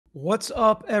What's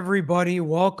up, everybody?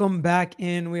 Welcome back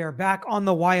in. We are back on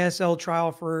the YSL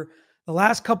trial for the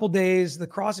last couple days. The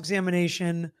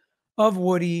cross-examination of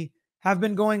Woody have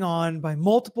been going on by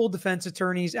multiple defense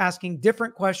attorneys asking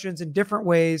different questions in different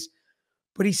ways,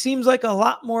 but he seems like a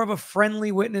lot more of a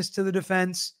friendly witness to the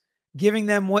defense, giving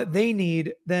them what they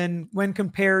need than when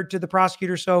compared to the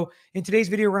prosecutor. So in today's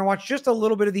video, we're going to watch just a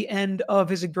little bit of the end of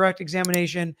his direct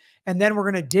examination, and then we're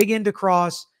going to dig into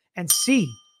cross and see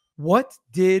what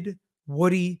did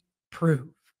Woody prove.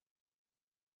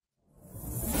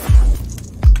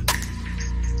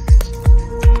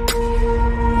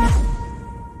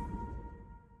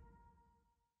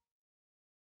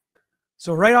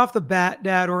 So right off the bat,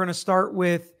 Dad, we're going to start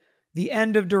with the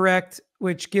end of direct,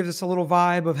 which gives us a little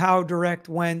vibe of how direct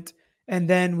went, and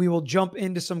then we will jump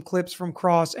into some clips from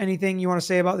cross. Anything you want to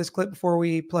say about this clip before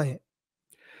we play it?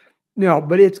 No,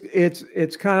 but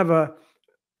it's kind of a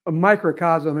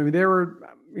microcosm. I mean, there were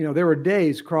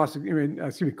days there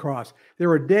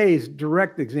were days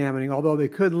direct examining, although they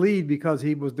could lead because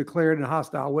he was declared a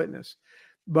hostile witness.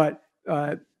 But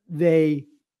they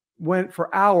went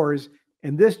for hours,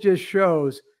 and this just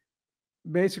shows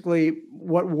basically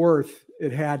what worth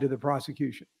it had to the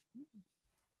prosecution.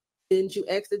 Didn't you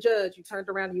ask the judge? You turned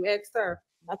around and you asked her.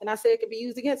 Nothing I said could be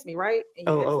used against me, right?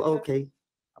 Okay.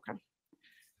 Okay.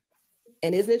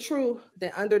 And isn't it true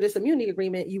that under this immunity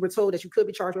agreement, you were told that you could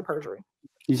be charged with perjury?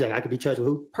 You said I could be charged with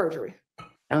who? Perjury. I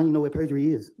don't even know what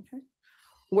perjury is. Okay.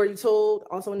 Were you told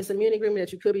also in this immunity agreement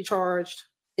that you could be charged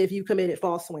if you committed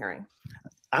false swearing?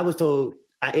 I was told,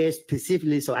 I asked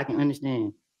specifically so I can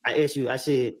understand. I asked you, I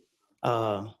said,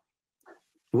 what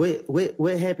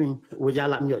happened when y'all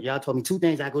locked me up? Y'all told me two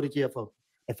things I go to jail for.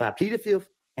 If I plead the fifth,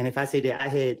 and if I say that I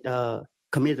had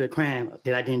committed a crime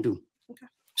that I didn't do. Okay.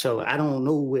 So I don't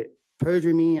know what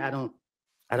perjury mean. I don't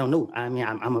know. I mean,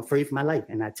 I'm afraid for my life.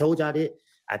 And I told y'all that.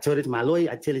 I told it to my lawyer.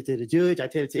 I tell it to the judge. I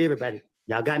tell it to everybody.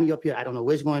 Y'all got me up here. I don't know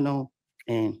what's going on.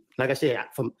 And like I said,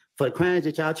 for the crimes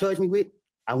that y'all charged me with,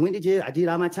 I went to jail. I did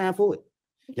all my time for it.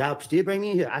 Y'all still bring me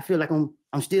in here. I feel like I'm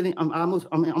on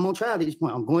trial at this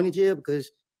point. I'm going to jail because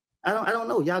I don't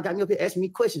know. Y'all got me up here asking me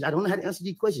questions. I don't know how to answer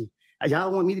these questions.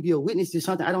 Y'all want me to be a witness to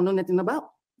something I don't know nothing about.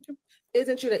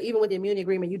 Isn't it true that even with the immunity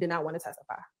agreement, you did not want to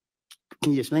testify?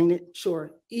 Can you explain it?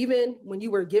 Sure. Even when you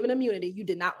were given immunity, you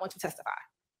did not want to testify.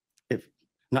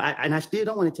 I still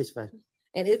don't want to testify.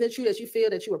 And isn't it true that you feel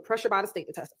that you were pressured by the state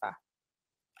to testify?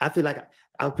 I feel like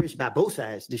I was pressured by both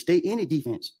sides, the state and the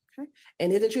defense. Okay.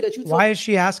 And isn't it true that you... Why is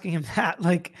she asking him that?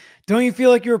 Like, don't you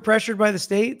feel like you were pressured by the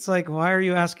states? Like, why are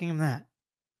you asking him that?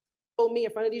 Told me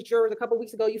in front of these jurors a couple of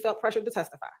weeks ago, you felt pressured to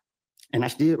testify. And I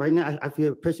still, right now, I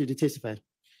feel pressured to testify.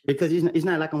 Because it's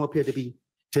not like I'm up here to be,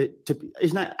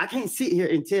 it's not, I can't sit here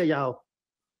and tell y'all,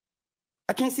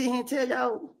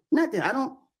 nothing. I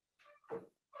don't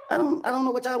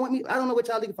know what y'all want me. I don't know what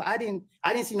y'all looking for. I didn't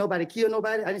see nobody kill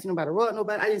nobody. I didn't see nobody rob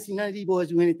nobody. I didn't see none of these boys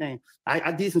do anything.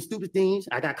 I did some stupid things.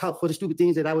 I got caught for the stupid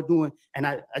things that I was doing. And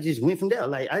I just went from there.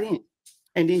 Like I didn't.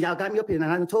 And then y'all got me up here. And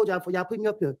I told y'all before y'all put me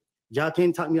up here, y'all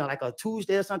can't talk to me on like a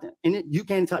Tuesday or something. And you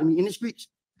can't talk to me in the streets.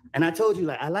 And I told you,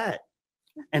 like, I lied.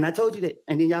 And I told you that.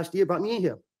 And then y'all still brought me in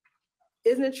here.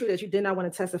 Isn't it true that you did not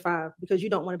want to testify because you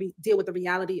don't want to deal with the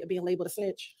reality of being labeled a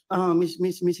snitch?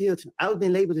 Miss Hilton, I was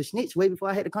being labeled a snitch way before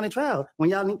I had to come to trial when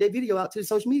y'all linked that video out to the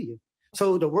social media.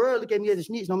 So the world look at me as a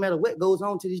snitch no matter what goes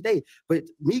on to this day. But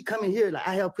me coming here, like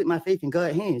I have put my faith in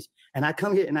God's hands. And I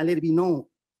come here and I let it be known.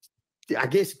 I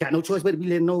guess got no choice but to be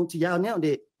letting known to y'all now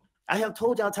that I have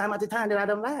told y'all time after time that I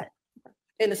done lied.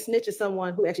 And a snitch is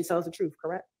someone who actually tells the truth,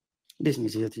 correct? This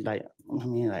Miss Hilton, like, I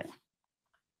mean, like,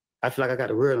 I feel like I got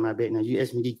the world on my back now. You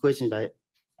ask me these questions, like,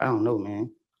 I don't know,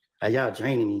 man. Like, y'all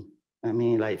draining me. I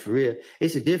mean, like, for real.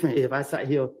 It's a different if I sat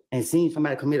here and seen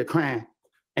somebody commit a crime,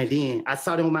 and then I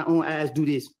saw them with my own eyes do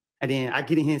this, and then I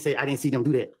get in here and say, I didn't see them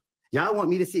do that. Y'all want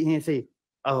me to sit here and say,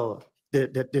 oh,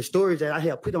 the stories that I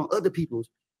have put on other people's,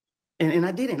 and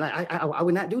I didn't. Like, I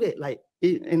would not do that. Like,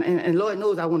 and Lord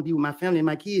knows I want to be with my family and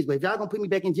my kids, but if y'all gonna put me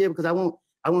back in jail because I won't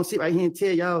sit right here and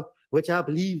tell y'all what y'all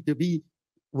believe to be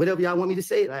whatever y'all want me to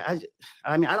say. Like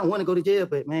I mean, I don't want to go to jail,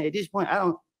 but man, at this point,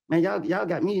 y'all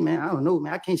got me, man. I don't know,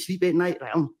 man. I can't sleep at night.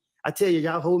 Like I tell you,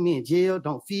 y'all hold me in jail,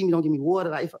 don't feed me, don't give me water.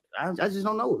 Like I just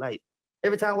don't know. Like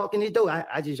every time I walk in this door, I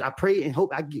pray and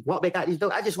hope I walk back out this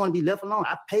door. I just want to be left alone.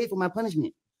 I paid for my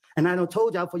punishment. And I done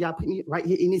told y'all before y'all put me right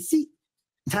here in this seat.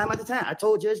 Time after time. I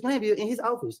told Judge Glanville in his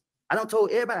office. I done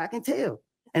told everybody I can tell.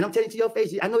 And I'm telling you to your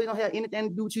face, I know it don't have anything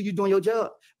to do with you doing your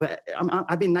job, but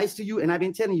I've been nice to you and I've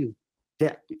been telling you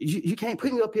that you can't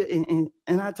put me up here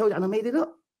and I told you I done made it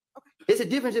up. Okay. It's a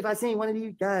difference if I seen one of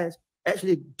these guys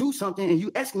actually do something and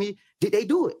you ask me, did they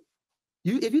do it?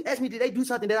 If you ask me, did they do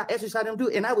something that I actually saw them do?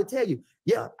 And I would tell you,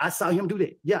 yeah, I saw him do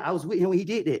that. Yeah, I was with him when he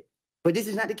did that. But this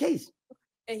is not the case.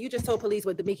 And you just told police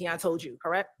what Demikian told you,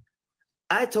 correct?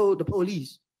 I told the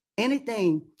police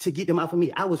anything to get them out of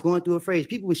me. I was going through a phase.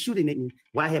 People were shooting at me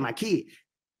while I had my kid.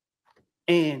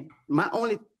 And my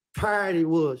only priority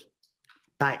was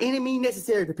by any means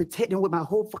necessary to protect them with my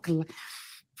whole fucking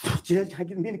life. Judge, I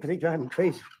get a minute because they drive me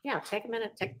crazy. Yeah, take a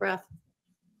minute, take a breath.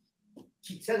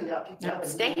 Keep telling y'all. No,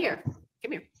 stay here.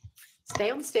 Come here. Stay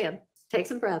on the stand. Take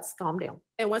some breaths. Calm down.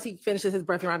 And once he finishes his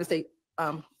breath, Your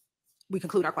Honor, we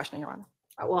conclude our questioning, Your Honor.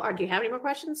 Well, do you have any more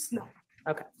questions? No.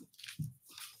 Okay.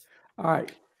 All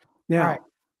right. Now, All right.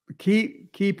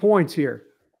 key points here.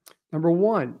 Number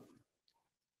one,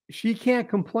 she can't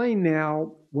complain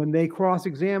now when they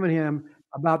cross-examine him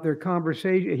about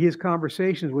his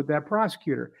conversations with that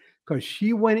prosecutor, because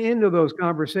she went into those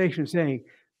conversations saying,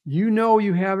 you know,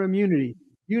 you have immunity.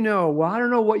 You know, well, I don't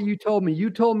know what you told me. You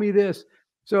told me this.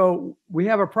 So we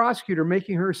have a prosecutor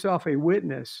making herself a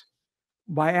witness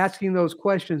by asking those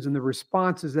questions and the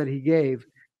responses that he gave,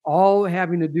 all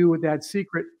having to do with that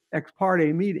secret ex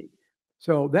parte meeting.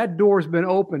 So that door's been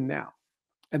opened now,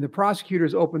 and the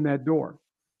prosecutors opened that door.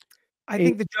 I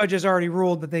think the judge has already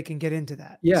ruled that they can get into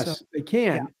that. Yes, So, they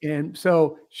can. Yeah. And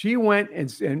so she went and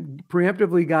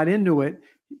preemptively got into it.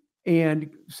 And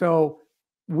so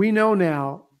we know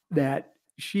now that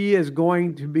she is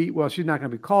going to be, well, she's not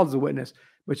going to be called as a witness,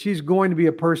 but she's going to be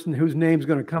a person whose name's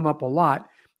going to come up a lot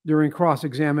during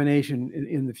cross-examination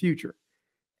in the future.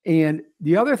 And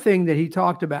the other thing that he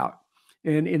talked about,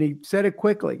 and he said it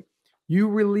quickly, you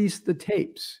released the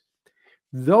tapes.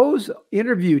 Those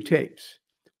interview tapes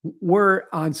were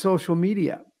on social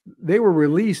media. They were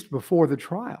released before the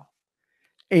trial.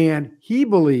 And he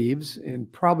believes,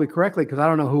 and probably correctly, because I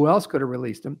don't know who else could have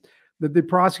released them, that the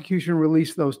prosecution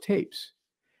released those tapes.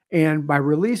 And by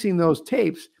releasing those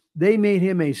tapes, they made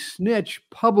him a snitch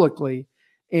publicly,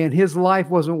 and his life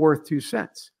wasn't worth 2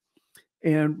 cents.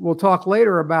 And we'll talk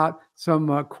later about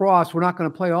some cross. We're not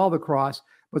going to play all the cross,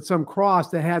 but some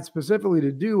cross that had specifically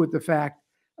to do with the fact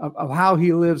of how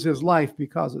he lives his life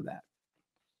because of that.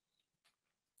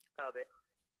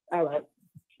 All right.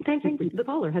 Thank you. The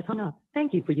caller has hung up.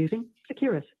 Thank you for using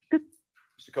Securus. Good.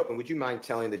 Mr. Copeland, would you mind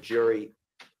telling the jury,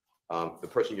 the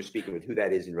person you're speaking with, who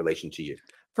that is in relation to you?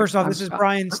 first off, this is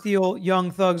Brian Steele,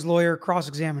 Young Thug's lawyer,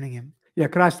 cross-examining him. Yeah,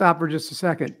 can I stop for just a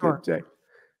second? Sure.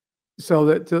 So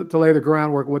that to lay the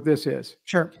groundwork, what this is.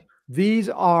 Sure. These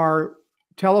are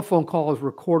telephone calls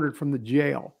recorded from the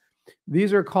jail.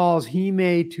 These are calls he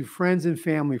made to friends and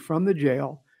family from the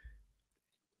jail.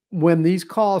 When these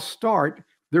calls start,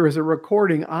 there is a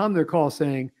recording on their call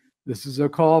saying, this is a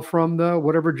call from the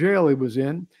whatever jail he was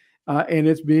in, and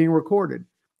it's being recorded.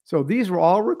 So these were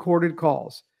all recorded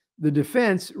calls. The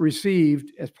defense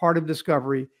received, as part of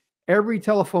discovery, every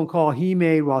telephone call he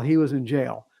made while he was in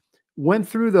jail, went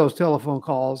through those telephone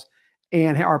calls,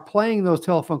 and are playing those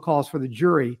telephone calls for the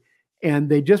jury. And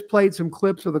they just played some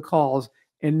clips of the calls,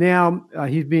 and now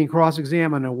he's being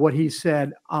cross-examined on what he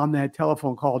said on that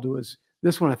telephone call to his,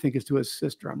 this one I think is to his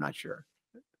sister, I'm not sure.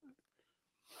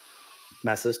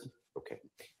 My sister. Okay.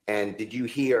 And did you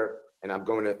hear, and I'm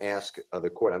going to ask the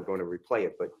court, I'm going to replay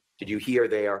it, but did you hear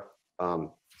there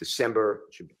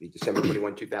should be December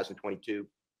 21, 2022,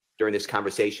 during this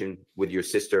conversation with your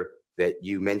sister that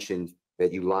you mentioned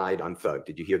that you lied on Thug?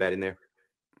 Did you hear that in there?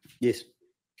 Yes.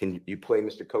 Can you play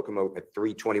Mr. Kokomo at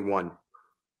 3:21?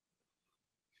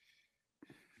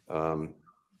 And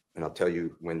I'll tell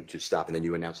you when to stop, and then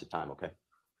you announce the time, okay?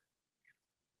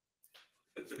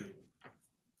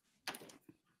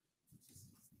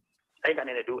 I ain't got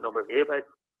nothing to do with no birthday, but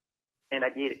and I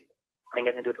did it. I ain't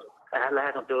got nothing to do with it. I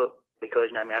lied on Thug because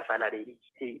you know what I mean. I found out he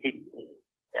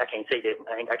I can't say that.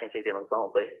 I can't say that on the phone,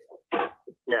 but you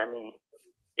know what I mean.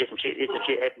 It's some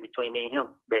shit happened between me and him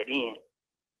back then,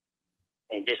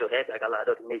 and just so happened I got locked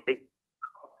up the next day.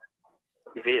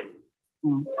 You feel me?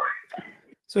 Mm.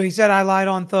 So he said, I lied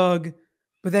on Thug,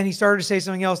 but then he started to say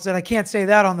something else that I can't say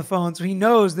that on the phone. So he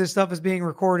knows this stuff is being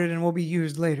recorded and will be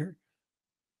used later.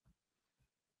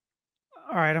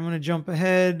 All right, I'm going to jump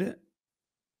ahead.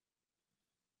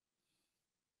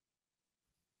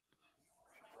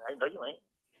 I know you ain't.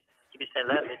 You be saying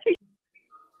that, bitch.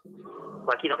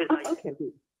 Why keep up his life? Okay.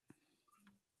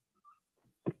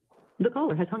 The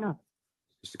caller has hung up.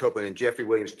 Mr. Copeland, and Jeffrey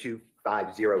Williams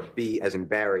 250B as in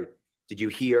Barry, did you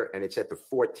hear, and it's at the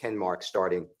 4:10 mark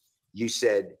starting, you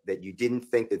said that you didn't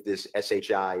think that this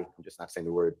SHI, I'm just not saying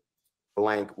the word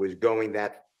blank, was going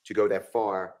to go that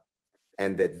far,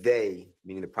 and that they,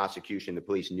 meaning the prosecution, the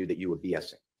police, knew that you were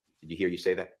BSing. Did you hear you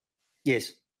say that?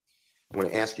 Yes. I want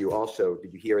to ask you also,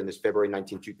 did you hear in this February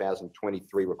 19,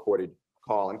 2023 recorded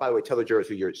call? And by the way, tell the jurors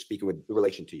who you're speaking with in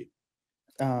relation to you.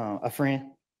 A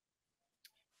friend.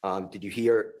 Did you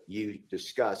hear you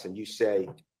discuss and you say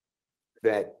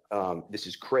that this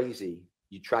is crazy?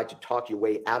 You tried to talk your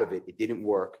way out of it. It didn't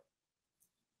work.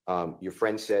 Your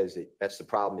friend says that that's the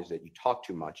problem, is that you talk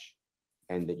too much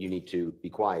and that you need to be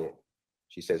quiet.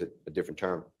 She says a different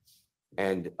term.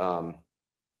 And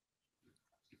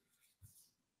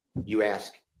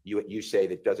you say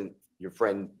that doesn't your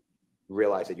friend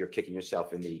realize that you're kicking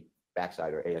yourself in the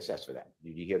backside or ASS for that?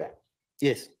 Did you hear that?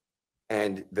 Yes.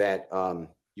 And that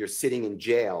you're sitting in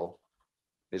jail.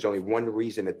 There's only one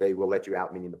reason that they will let you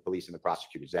out, meaning the police and the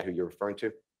prosecutors. Is that who you're referring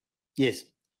to? Yes.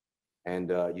 And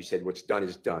you said what's done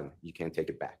is done. You can't take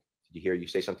it back. Did you hear you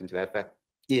say something to that effect?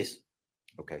 Yes.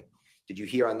 Okay. Did you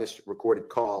hear on this recorded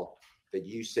call that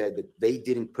you said that they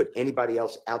didn't put anybody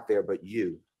else out there but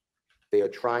you? They are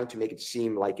trying to make it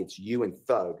seem like it's you and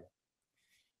Thug.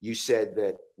 You said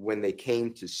that when they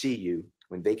came to see you,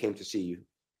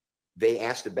 they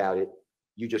asked about it.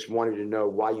 You just wanted to know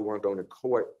why you weren't going to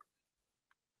court.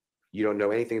 You don't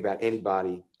know anything about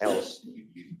anybody else.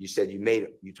 You said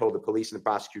you told the police and the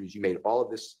prosecutors you made all of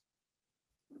this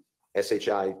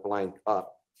SHI blank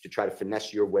up to try to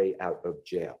finesse your way out of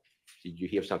jail. Did you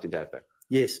hear something to that effect?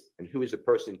 Yes. And who is the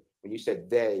person, when you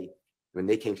said when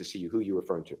they came to see you, who are you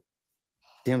referring to?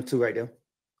 Them two right there. And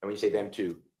when you say them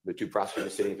two, the two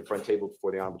prosecutors sitting at the front table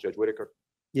before the Honorable Judge Whitaker?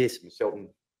 Yes. Ms. Hilton?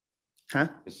 Huh?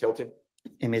 Ms. Hilton?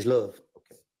 And Ms. Love.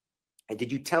 Okay. And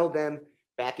did you tell them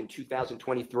back in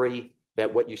 2023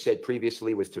 that what you said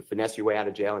previously was to finesse your way out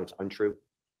of jail and it's untrue?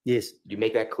 Yes. Did you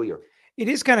make that clear? It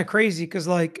is kind of crazy because,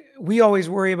 like, we always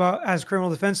worry about, as criminal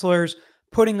defense lawyers,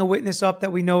 putting a witness up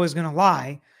that we know is going to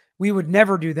lie. We would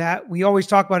never do that. We always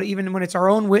talk about it, even when it's our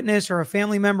own witness or a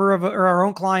family member or our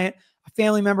own client, a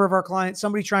family member of our client,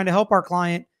 somebody trying to help our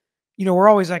client. You know, we're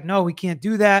always like, no, we can't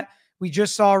do that. We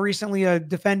just saw recently a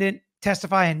defendant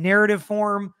testify in narrative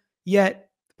form, yet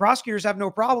the prosecutors have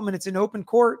no problem, and it's in open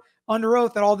court under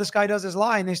oath that all this guy does is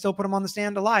lie, and they still put him on the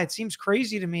stand to lie. It seems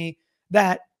crazy to me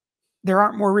that there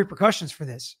aren't more repercussions for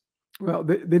this. Well,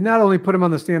 they not only put him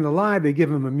on the stand to lie, they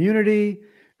give him immunity,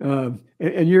 and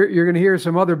you're going to hear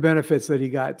some other benefits that he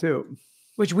got too,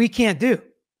 which we can't do.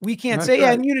 We can't That's say, yeah,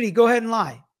 right. immunity, go ahead and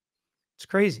lie. It's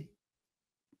crazy.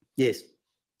 Yes.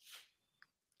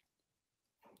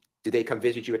 Did they come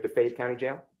visit you at the Fayette County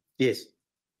Jail? Yes.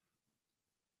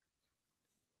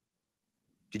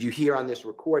 Did you hear on this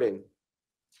recording,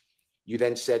 you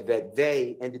then said that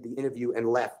they ended the interview and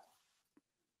left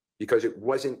because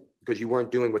you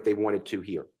weren't doing what they wanted to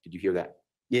hear? Did you hear that?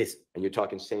 Yes. And you're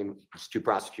talking same two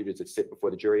prosecutors that sit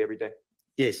before the jury every day?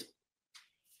 Yes.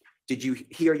 Did you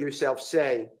hear yourself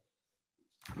say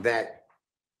that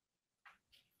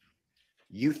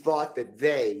you thought that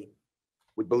they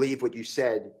would believe what you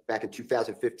said back in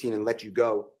 2015 and let you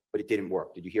go, but it didn't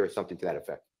work? Did you hear something to that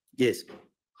effect? Yes.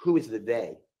 Who is the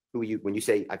they? Who are you, when you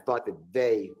say, I thought that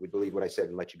they would believe what I said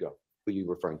and let you go? Who are you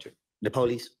referring to? The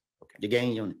police. Okay. The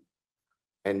gang unit.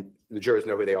 And the jurors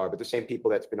know who they are, but the same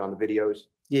people that's been on the videos?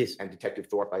 Yes. And Detective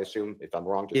Thorpe, I assume, if I'm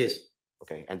wrong? Yes.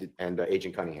 Okay, and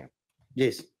Agent Cunningham?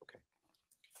 Yes. Okay.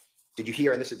 Did you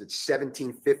hear, and this is at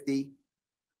 1750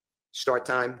 start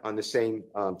time on the same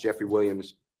Jeffrey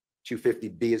Williams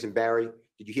 250B as in Barry?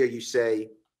 Did you hear you say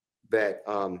that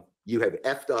you have an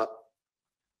effed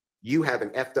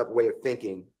up way of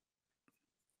thinking?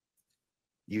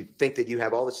 You think that you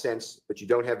have all the sense, but you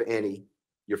don't have any.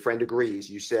 Your friend agrees.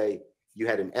 You say you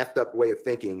had an effed up way of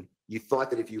thinking. You thought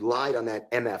that if you lied on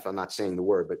that MF, I'm not saying the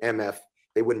word, but MF,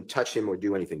 they wouldn't touch him or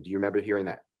do anything. Do you remember hearing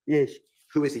that? Yes.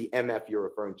 Who is the MF you're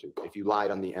referring to? If you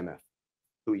lied on the MF,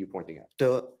 who are you pointing at?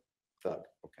 Thug. Thug.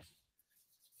 Okay.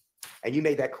 And you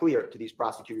made that clear to these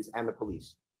prosecutors and the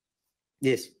police?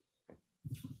 Yes.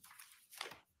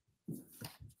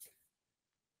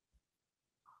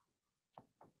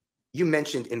 You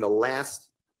mentioned in the last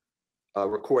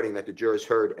recording that the jurors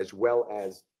heard, as well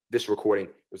as this recording,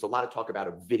 there's a lot of talk about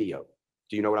a video.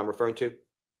 Do you know what I'm referring to?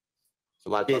 There's a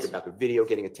lot of talk Yes. about the video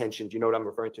getting attention. Do you know what I'm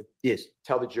referring to? Yes.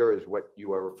 Tell the jurors what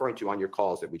you are referring to on your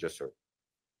calls that we just heard.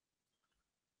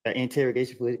 An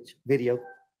interrogation footage video.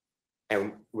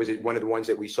 And was it one of the ones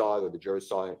that we saw, or the jurors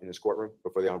saw in this courtroom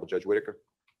before the Honorable Judge Whitaker?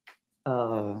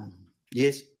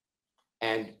 Yes.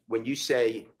 And when you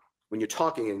say, when you're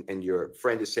talking and your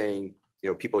friend is saying, you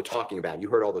know, people are talking about it, you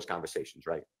heard all those conversations,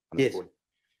 right? On the Yes. recording?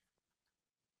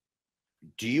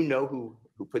 Do you know who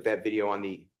put that video on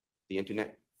the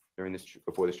internet during this,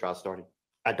 before this trial started?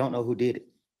 I don't know who did it.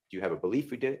 Do you have a belief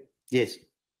who did it? Yes.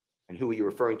 And who are you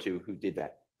referring to who did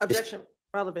that? Objection.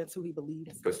 relevant to who he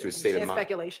believes. Goes to his state of and mind.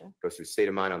 speculation. Goes to his state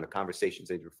of mind on the conversations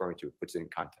that he's referring to. It puts it in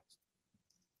context.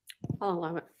 I'll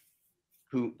allow it.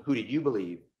 Who did you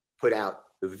believe put out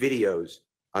the videos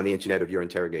on the internet of your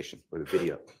interrogation, or the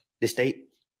video? The state,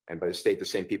 And by the state, the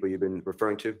same people you've been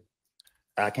referring to?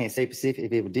 I can't say specific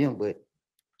if it was them, but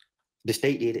the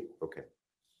state did it. Okay.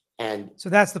 And So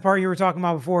that's the part you were talking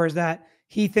about before, is that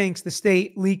he thinks the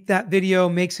state leaked that video,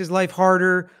 makes his life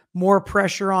harder, more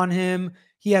pressure on him.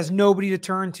 He has nobody to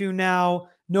turn to now,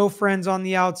 no friends on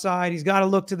the outside. He's got to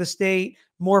look to the state,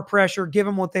 more pressure, give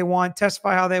them what they want,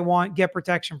 testify how they want, get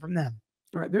protection from them.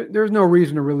 All right. There's no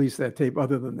reason to release that tape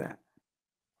other than that.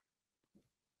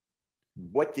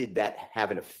 what did that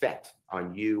have an effect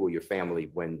on you or your family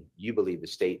when you believe the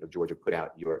state of Georgia put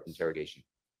out your interrogation?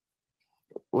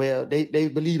 Well, they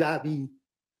believe I be,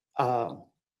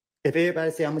 if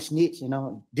everybody say I'm a snitch, you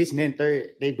know, this and then third,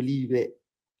 they believe that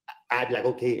I'd be like,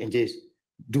 okay, and just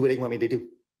do what they want me to do.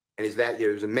 And is that,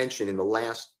 there was a mention in the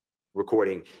last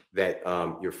recording that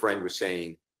your friend was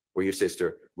saying, or your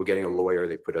sister, we're getting a lawyer,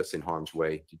 they put us in harm's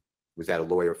way. Was that a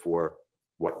lawyer for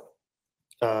what?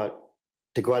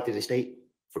 To go out to the state.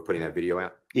 For putting that video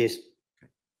out? Yes. Okay.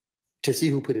 To see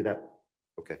who put it up.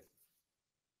 Okay.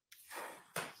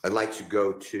 I'd like to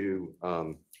go to,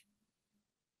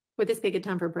 Would this be a good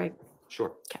time for a break?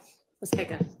 sure. Okay, let's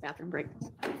take a bathroom break.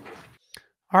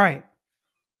 All right.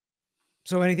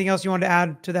 So anything else you want to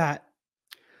add to that?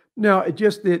 No, it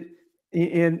just that,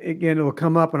 and again, it'll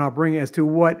come up and I'll bring it as to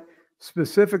what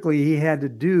specifically he had to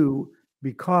do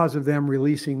because of them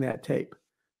releasing that tape.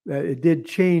 That it did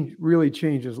change, really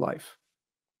change his life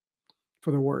for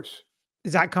the worse.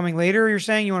 Is that coming later? You're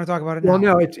saying you want to talk about it now? Well,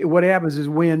 no, it's what happens is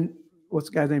when, what's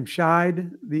the guy's name? Shardt,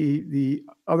 the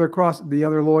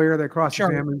other lawyer that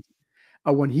cross-examined.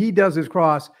 When he does his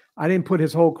cross, I didn't put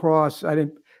his whole cross. I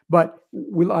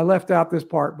left out this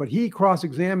part, but he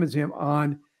cross-examines him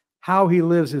on how he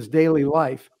lives his daily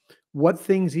life, what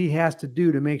things he has to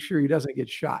do to make sure he doesn't get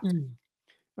shot.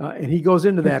 And he goes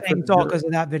into that. It's all because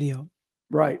of that video.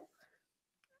 Right.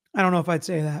 I don't know if I'd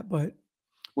say that, but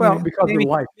well, because maybe, of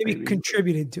life, maybe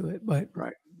contributed to it, but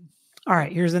right. All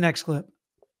right, here's the next clip.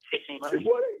 15 months.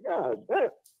 God,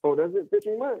 oh, that's it,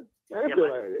 15 months. I Yeah, feel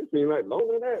but- like it seems like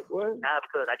longer than that. What? Now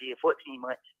because I did 14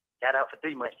 months, got out for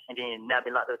 3 months, and then now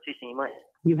been locked up 16 months.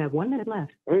 You have 1 minute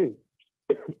left. Hey.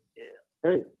 Yeah.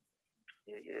 Hey.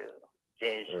 Yeah.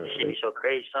 Then shit be so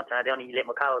crazy. Sometimes they don't even let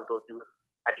my calls go through.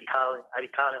 I be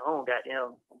calling home,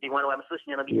 goddamn. Be wondering why my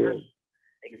sister and I be Yeah. hurt.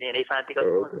 And then they finally pick up the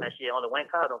phone. That shit, only one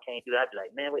call don't came through. I be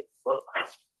like, man, wait, what?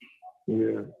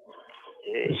 Yeah.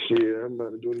 Yeah. Shit, I'm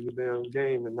about to go to the damn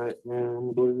game tonight, man. I'm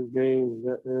gonna go to this game.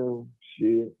 Goddamn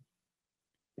shit.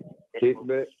 Kick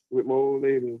back with my old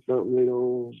lady or something, you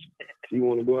know. She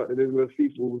wanna go out to this little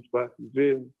seafood spot in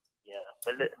Ville. Yeah.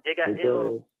 But look, they got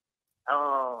them.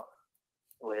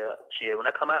 Well, shit, when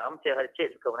I come out, I'm gonna tell her to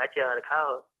text because when I tell her to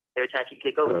call, every time she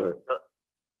click over.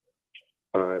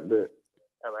 All right, bet.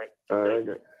 All right. All right, I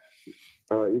got it.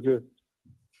 All right, you good?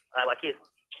 All right, my kids.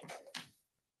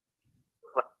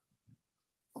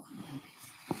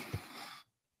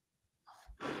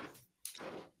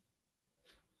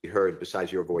 You heard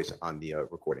besides your voice on the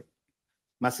recording.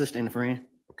 My sister and a friend.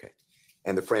 Okay.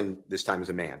 And the friend this time is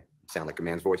a man. Sound like a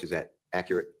man's voice. Is that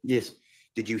accurate? Yes.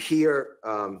 Did you hear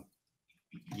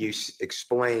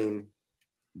explain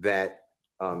that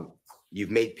you've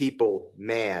made people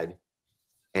mad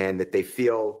and that they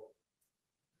feel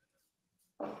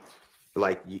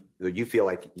like you feel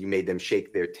like you made them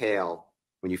shake their tail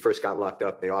when you first got locked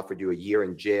up? They offered you a year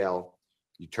in jail.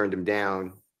 You turned them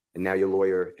down, and now your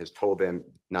lawyer has told them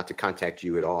not to contact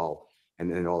you at all.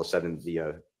 And then all of a sudden,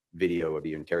 the video of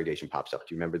your interrogation pops up.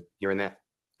 Do you remember hearing that?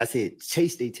 I said,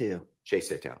 chase their tail. Chase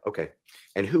their tail. Okay.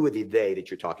 And who are the they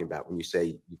that you're talking about when you say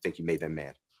you think you made them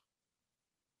mad?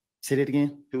 Say that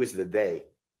again. Who is the they?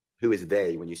 Who is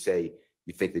they when you say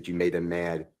you think that you made them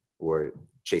mad or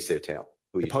chase their tail?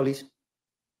 Who are The you? police.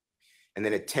 And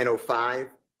then at 10:05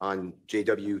 on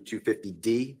JW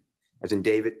 250D, as in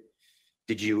David,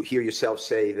 did you hear yourself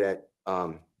say that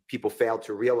people failed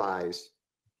to realize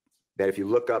that if you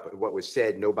look up at what was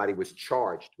said, nobody was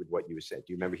charged with what you said?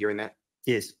 Do you remember hearing that?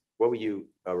 Yes. What were you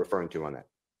referring to on that?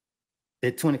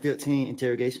 The 2015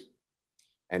 interrogation.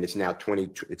 And it's now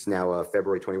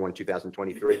February 21,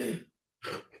 2023.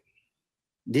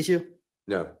 This year?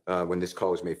 No, when this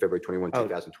call was made, February 21, Oh.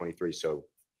 2023. So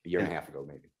a year and a half ago,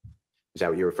 maybe. Is that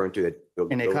what you're referring to? That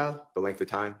And they call? the length of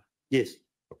time? Yes.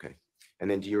 Okay. And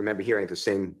then do you remember hearing the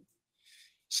same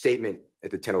statement at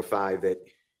the 10:05 that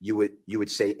you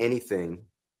would say anything?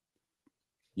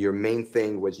 Your main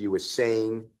thing was you were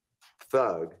saying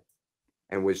thug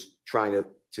and was trying to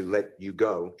to let you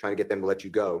go, trying to get them to let you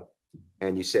go.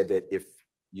 And you said that if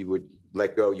you would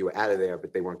let go, you were out of there,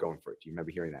 but they weren't going for it. Do you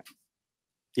remember hearing that?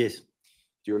 Yes. Do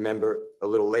you remember a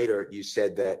little later, you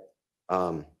said that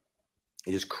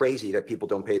it is crazy that people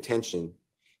don't pay attention.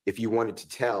 If you wanted to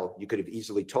tell, you could have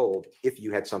easily told if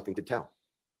you had something to tell.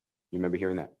 You remember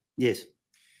hearing that? Yes.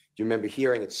 Do you remember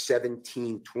hearing at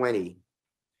 17:20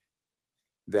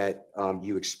 that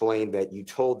you explained that you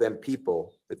told them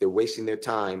people that they're wasting their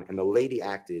time, and the lady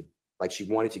acted like she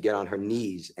wanted to get on her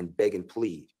knees and beg and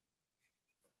plead?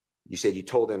 You said you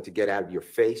told them to get out of your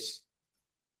face,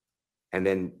 and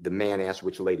then the man asked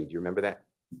which lady. Do you remember that?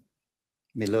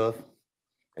 Miss Love.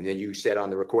 And then you said on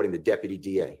the recording, the deputy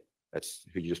DA. That's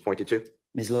who you just pointed to?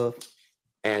 Miss Love.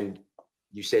 And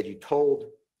you said you told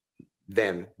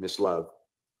them, Miss Love,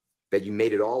 that you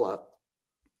made it all up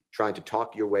trying to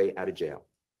talk your way out of jail.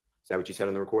 Is that what you said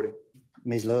on the recording?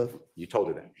 Miss Love. You told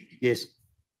her that Yes.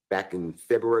 back in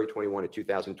February 21 of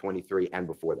 2023 and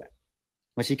before that.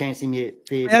 When she can't see me at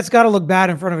Fed. That's got to look bad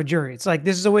in front of a jury. It's like,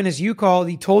 this is a witness you called.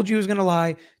 He told you he was going to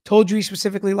lie, told you he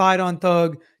specifically lied on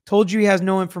Thug, told you he has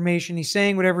no information. He's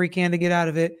saying whatever he can to get out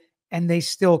of it, and they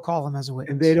still call him as a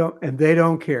witness. And they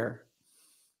don't care.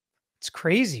 It's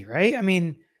crazy, right? I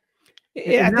mean,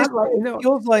 And this not like, you know,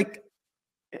 feels like,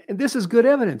 and this is good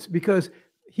evidence because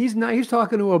he's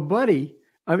talking to a buddy.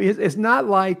 I mean, it's not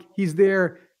like he's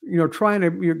there, trying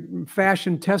to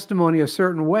fashion testimony a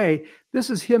certain way. This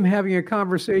is him having a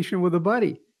conversation with a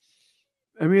buddy.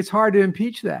 I mean, it's hard to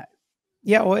impeach that.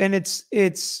 yeah, well, and it's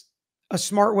a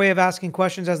smart way of asking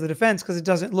questions as the defense, because it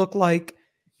doesn't look like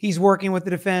he's working with the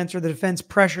defense or the defense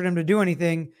pressured him to do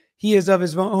anything. He is of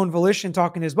his own volition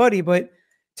talking to his buddy. But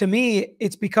to me,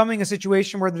 it's becoming a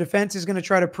situation where the defense is going to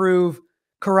try to prove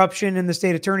corruption in the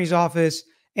state attorney's office,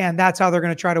 and that's how they're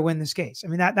going to try to win this case. I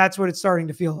mean, that's what it's starting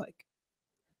to feel like.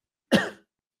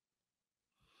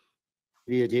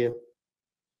 Yeah.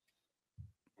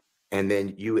 And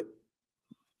then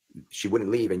she wouldn't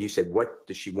leave. And you said, what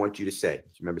does she want you to say? Do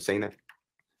you remember saying that?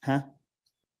 Huh?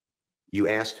 You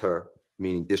asked her,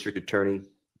 meaning District Attorney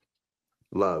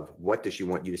Love, what does she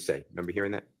want you to say? Remember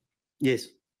hearing that? Yes.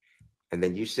 And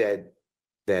then you said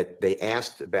that they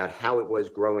asked about how it was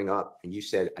growing up. And you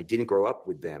said, I didn't grow up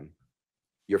with them.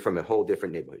 You're from a whole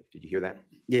different neighborhood. Did you hear that?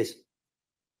 Yes.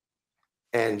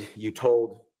 And you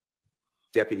told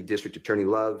Deputy District Attorney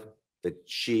Love that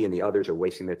she and the others are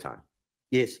wasting their time.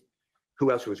 Yes. Who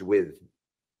else was with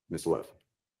Ms. Love?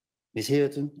 Miss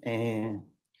Hilton and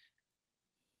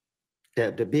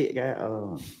the big guy,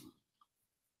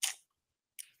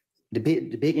 the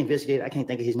big investigator. I can't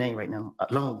think of his name right now.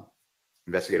 Long.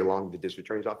 Investigator Long, the district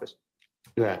attorney's office?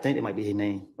 Yeah, I think that might be his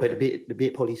name. But the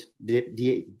big police,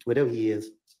 DA, whatever he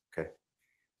is. Okay.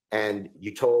 And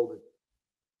you told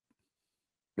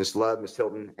Ms. Love, Ms.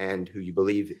 Hilton, and who you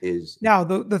believe is... Now,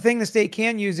 the thing the state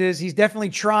can use is he's definitely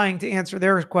trying to answer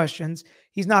their questions.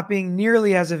 He's not being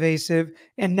nearly as evasive.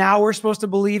 And now we're supposed to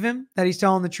believe him that he's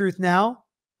telling the truth now.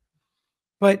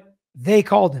 But they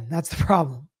called him. That's the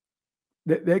problem.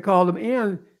 They called him.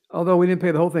 And although we didn't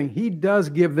pay the whole thing, he does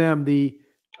give them the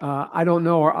I don't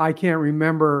know or I can't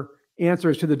remember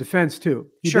answers to the defense too.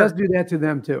 He does do that to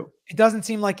them too. It doesn't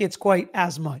seem like it's quite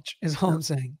as much, is all I'm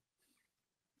saying.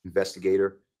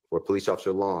 Investigator or police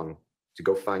officer Long to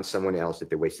go find someone else that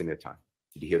they're wasting their time.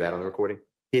 Did you hear that on the recording?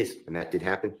 Yes. And that did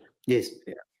happen? Yes.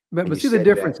 Yeah. But you see the said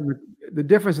difference that- the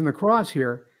difference in the cross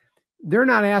here. They're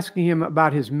not asking him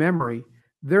about his memory.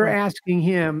 They're asking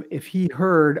him if he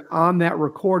heard on that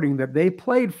recording that they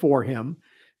played for him,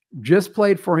 just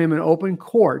played for him in open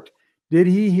court. Did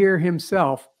he hear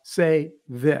himself say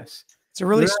this? It's a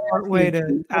really They're smart asking way him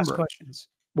to ask remember. questions.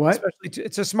 What?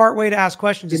 It's a smart way to ask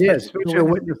questions. It is, especially especially a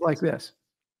witness like this.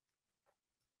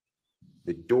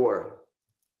 The door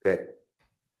that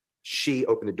she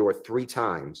opened the door 3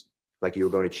 times like you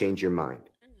were going to change your mind.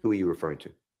 Who are you referring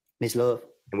to? Miss Love.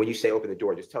 And when you say open the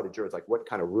door, just tell the jurors, like, what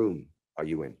kind of room are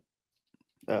you in?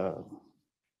 A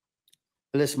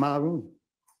little small room.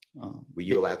 Were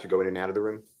you allowed to go in and out of the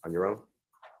room on your own?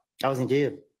 I was in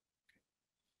jail.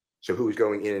 So who was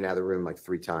going in and out of the room like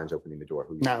 3 times, opening the door?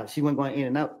 Who? No, she wasn't going in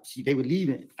and out. They were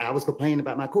leaving. I was complaining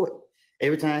about my court.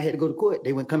 Every time I had to go to court,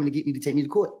 they weren't coming to get me to take me to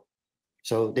court.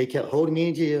 So they kept holding me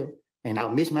in jail, and I'll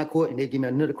miss my court, and they give me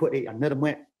another court date, another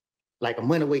month, like a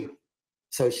month away.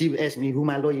 So she asked me who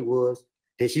my lawyer was,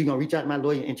 that she was gonna reach out to my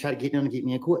lawyer and try to get them to get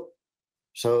me in court.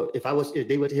 So if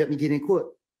they were to help me get in court,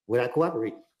 would I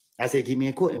cooperate? I said, get me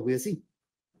in court and we'll see.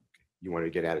 You wanted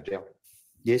to get out of jail?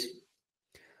 Yes.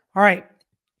 All right.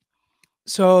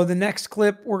 So the next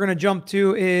clip we're going to jump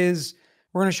to is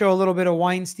we're going to show a little bit of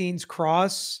Weinstein's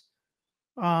cross.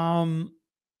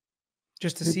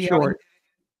 Just to see how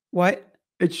What?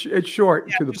 It's short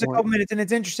Yeah, to the just a point. couple minutes. And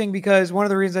it's interesting because one of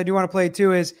the reasons I do want to play it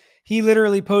too is he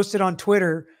literally posted on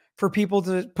Twitter for people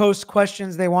to post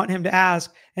questions they want him to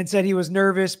ask and said he was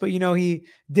nervous, but he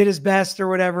did his best or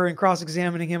whatever in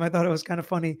cross-examining him. I thought it was kind of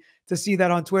funny to see that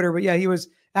on Twitter. But yeah, he was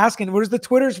asking, what is the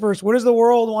Twitter's first? What does the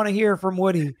world want to hear from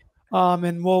Woody?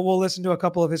 And we'll listen to a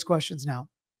couple of his questions now.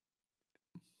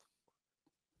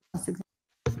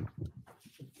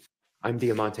 I'm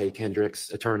Diamante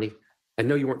Kendrick's attorney. I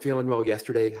know you weren't feeling well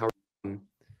yesterday. I'm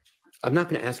not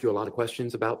going to ask you a lot of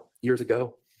questions about years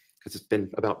ago because it's been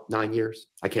about 9 years.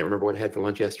 I can't remember what I had for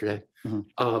lunch yesterday.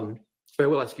 But I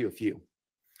will ask you a few.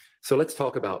 So let's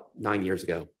talk about 9 years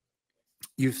ago.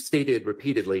 You've stated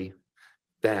repeatedly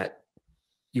that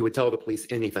you would tell the police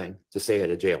anything to stay out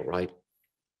of jail, right?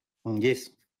 Yes.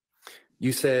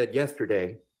 You said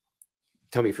yesterday,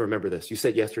 tell me if you remember this. You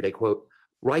said yesterday, quote,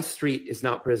 Rice Street is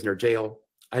not prisoner jail.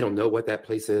 I don't know what that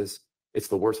place is. It's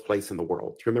the worst place in the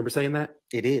world. Do you remember saying that?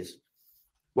 It is.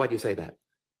 Why do you say that?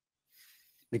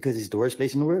 Because it's the worst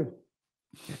place in the world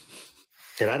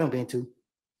that I don't been to.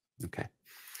 Okay.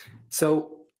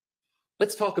 So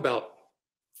let's talk about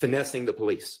finessing the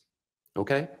police.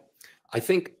 Okay. I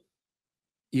think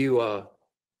you've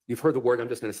heard the word, I'm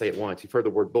just going to say it once. You've heard the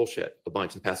word bullshit a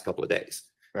bunch the past couple of days.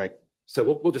 Right.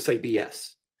 So we'll just say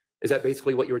BS. Is that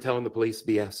basically what you were telling the police?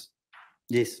 BS?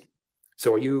 Yes.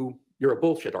 So you're a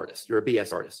bullshit artist. You're a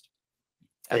BS artist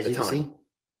at As the you can time. see.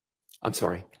 I'm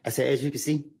sorry. I said, as you can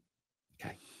see.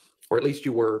 Okay. Or at least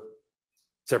you were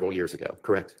several years ago,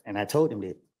 correct? And I told him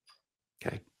that.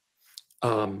 Okay.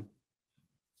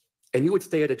 And you would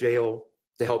stay out of jail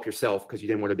to help yourself because you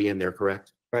didn't want to be in there,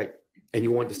 correct? Right. And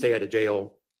you wanted to stay out of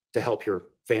jail to help your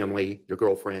family, your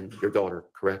girlfriend, your daughter,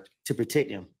 correct? To protect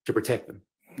them. To protect them.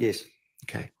 Yes.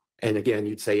 Okay. And again,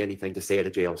 you'd say anything to stay out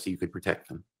of jail so you could protect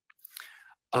them.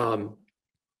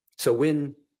 So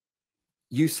when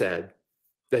you said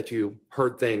that you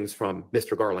heard things from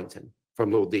Mr. Garlington,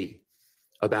 from Lil D,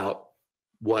 about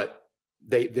what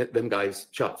them guys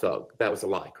shot Thug, that was a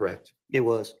lie, correct? It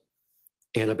was.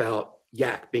 And about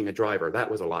Yak being a driver, that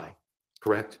was a lie,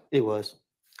 correct? It was.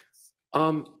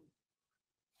 When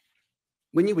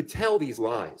you would tell these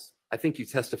lies, I think you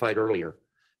testified earlier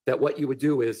that what you would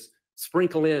do is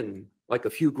sprinkle in like a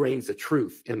few grains of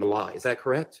truth in the lie. Is that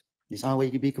correct? It's the only way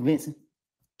you can be convincing.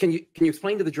 Can you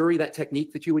explain to the jury that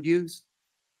technique that you would use?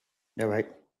 All right.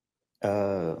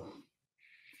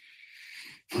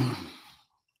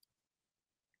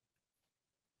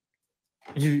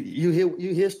 You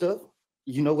hear stuff,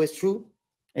 you know what's true,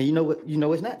 and you know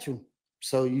what's not true.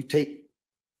 So you take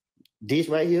this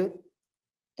right here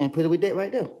and put it with that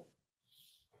right there.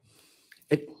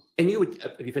 And you would,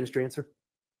 have you finished your answer?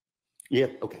 Yeah.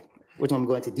 Okay. Which one, I'm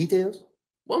going into details?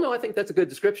 Well, no, I think that's a good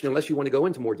description. Unless you want to go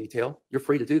into more detail, you're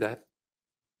free to do that.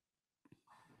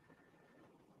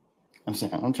 I'm trying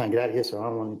to get out of here, so I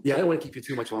don't want to. Yeah, I don't want to keep you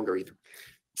too much longer either.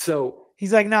 So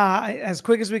he's like, nah, as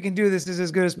quick as we can do this is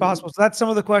as good as possible. So that's some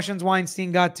of the questions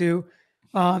Weinstein got to.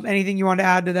 Anything you want to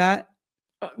add to that?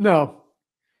 No.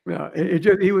 It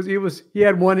just he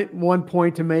had one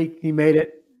point to make. He made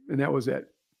it, and that was it.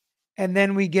 And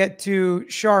then we get to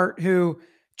Shardt, who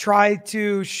tried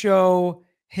to show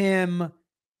him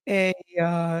a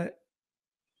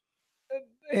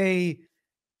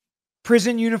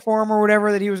prison uniform or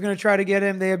whatever that he was going to try to get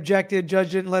him. They objected.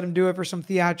 Judge didn't let him do it for some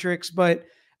theatrics, but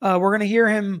we're going to hear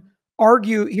them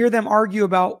argue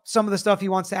about some of the stuff he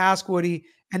wants to ask Woody.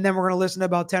 And then we're going to listen to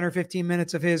about 10 or 15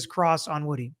 minutes of his cross on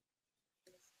Woody.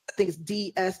 I think it's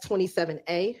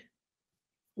DS-27A,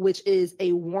 which is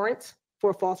a warrant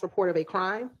for a false report of a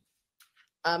crime.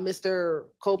 Mr.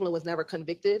 Copeland was never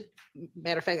convicted.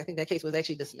 Matter of fact, I think that case was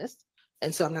actually dismissed.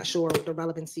 And so I'm not sure the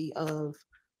relevancy of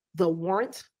the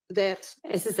warrant that.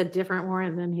 Is this a different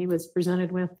warrant than he was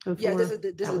presented with before? Yeah, this is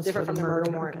different from the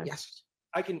murder warrant. Okay. Yes.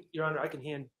 Your Honor, I can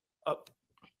hand up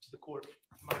to the court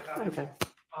my copy. Okay.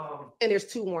 And there's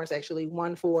two warrants actually,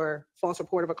 one for false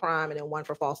report of a crime and then one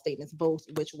for false statements, both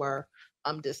which were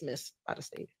dismissed by the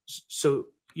state. So,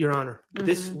 Your Honor,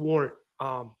 this warrant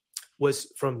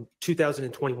was from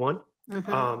 2021.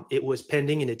 It was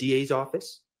pending in the DA's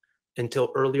office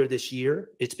until earlier this year.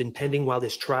 It's been pending while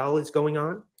this trial is going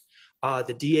on.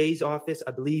 The DA's office,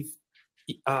 I believe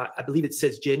it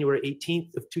says January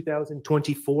 18th of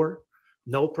 2024,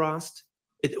 no prost,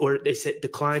 or they said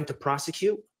declined to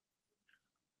prosecute.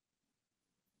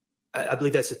 I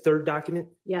believe that's the third document.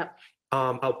 Yeah.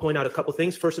 I'll point out a couple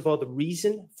things. First of all, the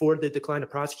reason for the decline to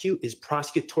prosecute is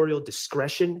prosecutorial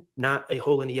discretion, not a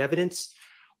hole in the evidence.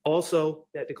 Also,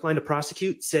 that decline to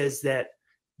prosecute says that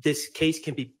this case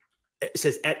can be It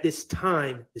says at this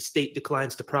time, the state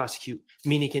declines to prosecute,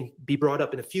 meaning it can be brought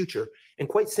up in the future. And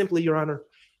quite simply, Your Honor,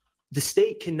 the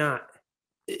state cannot,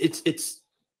 it's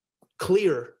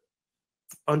clear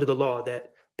under the law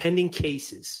that pending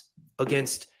cases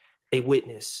against a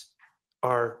witness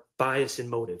are bias and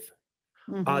motive.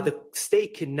 The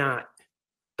state cannot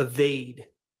evade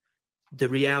the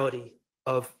reality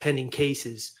of pending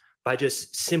cases by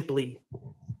just simply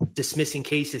dismissing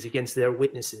cases against their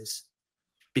witnesses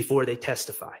before they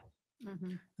testify.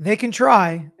 They can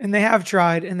try, and they have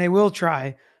tried, and they will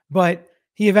try, but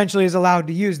he eventually is allowed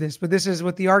to use this. But this is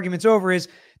what the argument's over is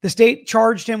the state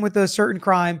charged him with a certain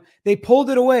crime. They pulled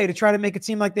it away to try to make it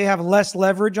seem like they have less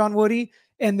leverage on Woody.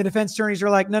 And the defense attorneys are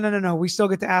like, no. We still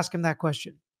get to ask him that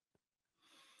question.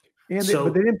 And So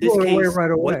but they didn't this pull it away case-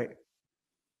 right away.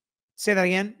 Say that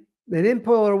again. They didn't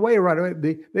pull it away right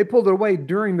away. They pulled it away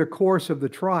during the course of the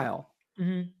trial.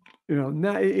 Mhm. You know,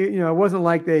 not, you know, it wasn't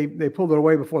like they pulled it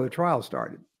away before the trial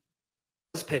started.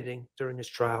 Was pending during this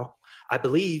trial. I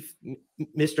believe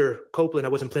Mr. Copeland, I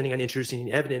wasn't planning on introducing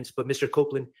any evidence, but Mr.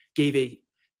 Copeland gave a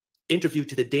interview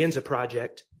to the Danza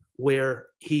Project where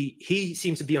he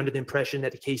seems to be under the impression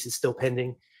that the case is still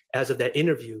pending as of that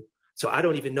interview. So I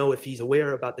don't even know if he's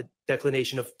aware about the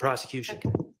declination of prosecution.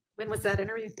 When was that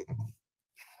interview?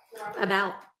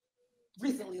 About,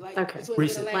 Recently, like okay, between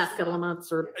Recent. the last couple of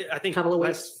months or, I think Couple of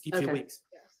last weeks. few Okay. weeks.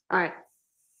 all right.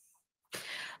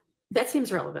 That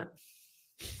seems relevant.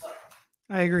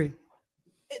 I agree.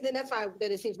 And then that's why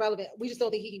that it seems relevant. We just don't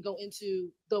think he can go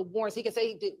into the warrants. He can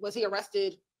say, was he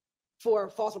arrested for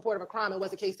false report of a crime and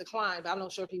was the case declined? But I'm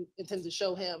not sure if he intends to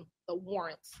show him the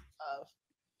warrants of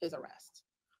his arrest.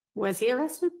 Was he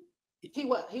arrested? He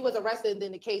was arrested and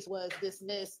then the case was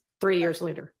dismissed. 3 years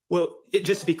later. Well,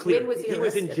 just to be clear, When was he he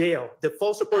was in arrested? jail. The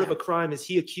false report of a crime is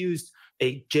he accused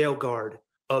a jail guard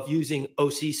of using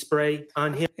OC spray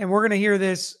on him. And we're going to hear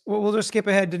this. We'll just skip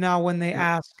ahead to now when they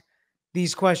ask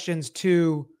these questions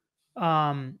to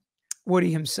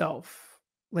Woody himself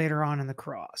later on in the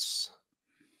cross.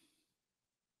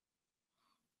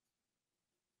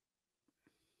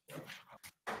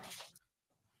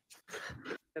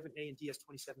 A and DS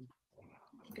 27.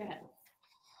 Go ahead.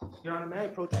 Your Honor, may I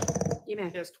approach You may.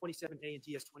 DS 27A and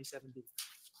DS 27B?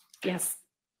 Yes.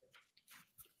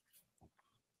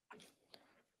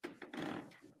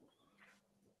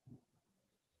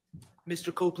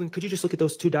 Mr. Copeland, could you just look at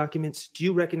those two documents? Do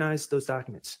you recognize those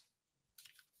documents?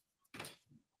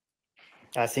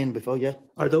 I seen it before, yeah.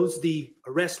 Are those the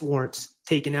arrest warrants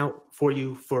taken out for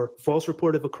you for false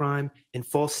report of a crime and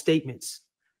false statements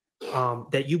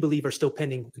that you believe are still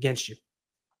pending against you?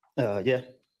 Yeah.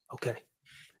 Okay.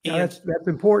 Now, And that's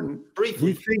important.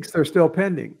 briefly, He thinks they're still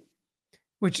pending.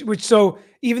 Which so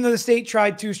even though the state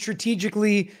tried to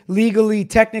strategically, legally,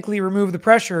 technically remove the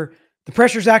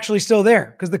pressure's actually still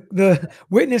there because the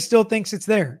witness still thinks it's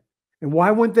there. And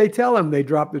why wouldn't they tell him they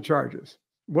dropped the charges?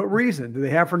 What reason do they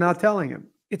have for not telling him?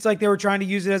 It's like they were trying to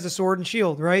use it as a sword and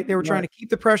shield, right? They were trying to keep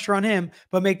the pressure on him,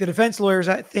 but make the defense lawyers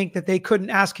think that they couldn't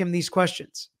ask him these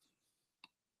questions.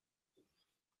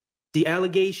 the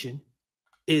allegation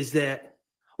is that,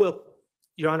 well,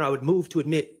 Your Honor, I would move to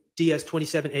admit DS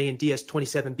 27A and DS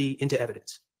 27B into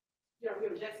evidence. Your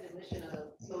objection is admission of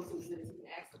those who didn't even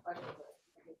ask the question, but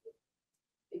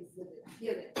exhibit,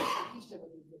 given, impeachment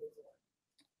was exhibited.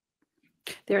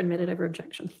 They're admitted over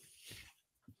objection.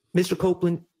 Mr.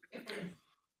 Copeland,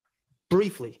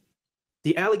 briefly,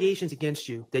 the allegations against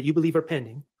you that you believe are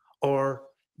pending are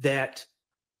that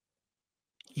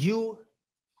you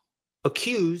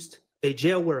accused a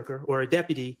jail worker or a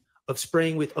deputy of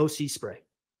spraying with OC spray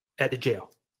at the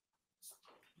jail.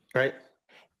 Right.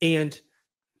 And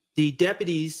the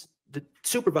deputies, the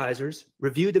supervisors,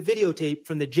 reviewed the videotape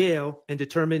from the jail and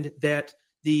determined that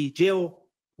the jail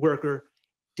worker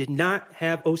did not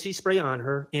have OC spray on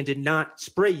her and did not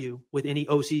spray you with any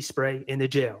OC spray in the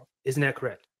jail. Isn't that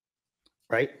correct?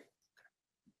 Right.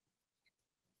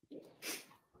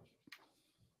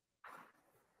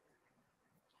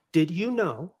 Did you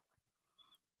know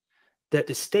that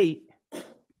the state,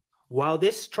 while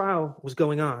this trial was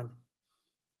going on,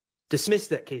 dismissed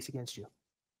that case against you?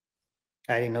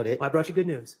 I didn't know that. Well, I brought you good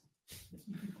news.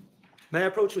 May I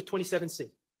approach with 27C?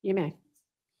 You may.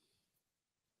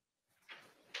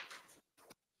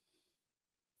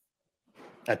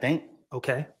 I think.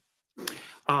 Okay.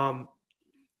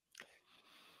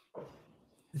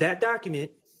 That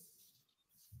document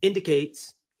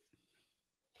indicates.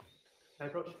 May I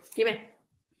approach? You may.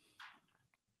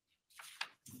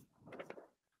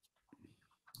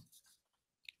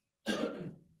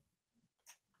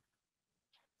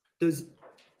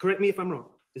 Correct me if I'm wrong,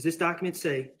 does this document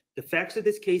say the facts of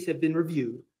this case have been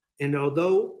reviewed And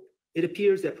although it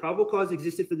appears that probable cause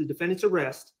existed for the defendant's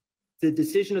arrest, the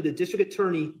decision of the district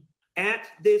attorney at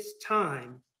this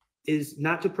time is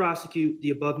not to prosecute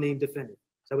the above named defendant.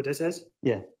 Is that what that says?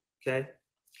 Yeah. Okay. It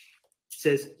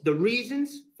says the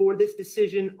reasons for this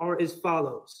decision are as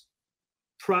follows: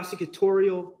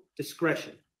 prosecutorial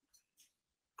discretion.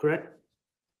 Correct?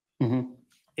 Mm-hmm.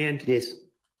 And Yes.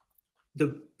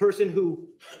 the person whose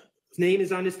name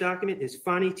is on this document is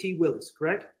Fonnie T. Willis,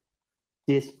 correct?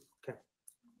 Yes. Okay.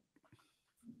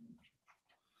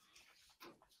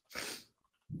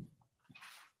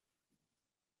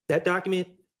 That document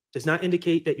does not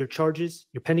indicate that your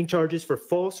pending charges for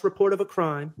false report of a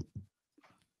crime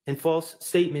and false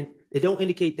statement, they don't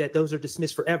indicate that those are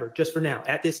dismissed forever, just for now,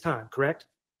 at this time, correct?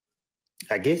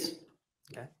 I guess.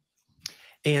 Okay.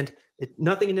 And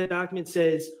nothing in that document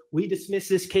says we dismiss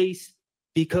this case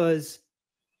because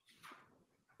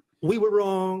we were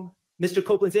wrong, Mr.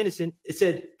 Copeland's innocent. It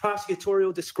said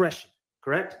prosecutorial discretion,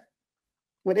 correct?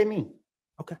 What do they mean?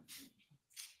 Okay.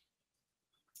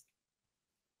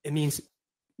 It means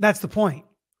That's the point,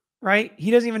 right? He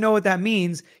doesn't even know what that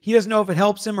means. He doesn't know if it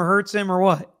helps him or hurts him or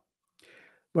what.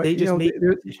 But they you just know, made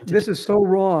this is so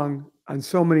wrong on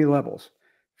so many levels.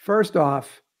 First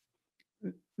off,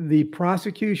 the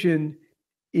prosecution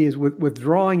is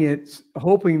withdrawing it,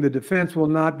 hoping the defense will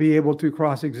not be able to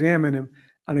cross-examine him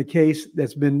on a case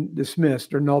that's been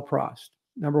dismissed or null pros.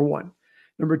 Number one.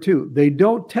 Number two, they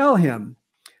don't tell him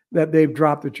that they've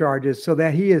dropped the charges so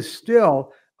that he is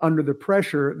still under the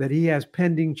pressure that he has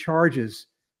pending charges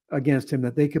against him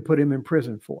that they could put him in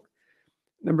prison for.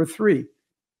 Number three,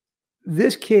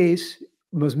 this case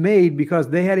was made because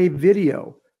they had a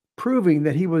video proving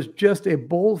that he was just a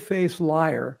bold-faced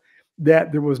liar,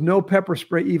 that there was no pepper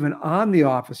spray even on the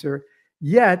officer,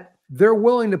 yet they're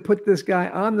willing to put this guy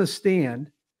on the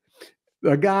stand,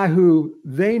 a guy who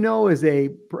they know is a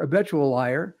habitual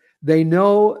liar. They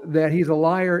know that he's a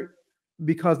liar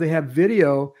because they have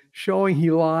video showing he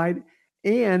lied,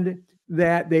 and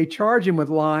that they charge him with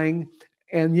lying,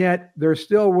 and yet they're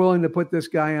still willing to put this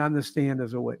guy on the stand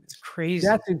as a witness. It's crazy.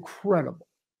 That's incredible.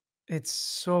 It's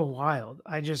so wild.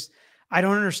 I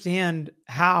don't understand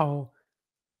how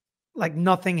like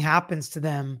nothing happens to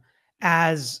them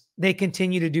as they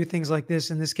continue to do things like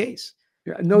this in this case.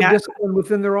 Yeah, no discipline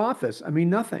within their office. I mean,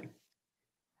 nothing.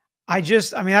 I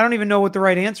don't even know what the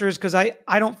right answer is, because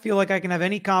I don't feel like I can have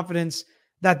any confidence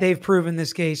that they've proven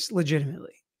this case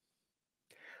legitimately.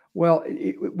 Well,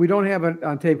 we don't have it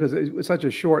on tape because it was such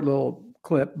a short little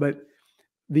clip, but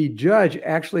the judge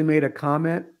actually made a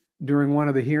comment during one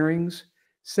of the hearings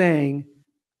saying,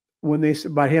 when they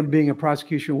about him being a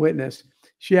prosecution witness,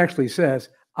 she actually says,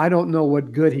 "I don't know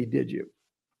what good he did you."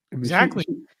 I mean, Exactly.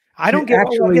 She I don't get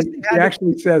she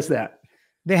actually says that.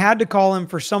 They had to call him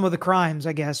for some of the crimes,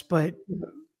 I guess, but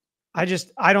I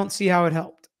don't see how it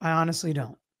helped. I honestly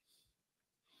don't.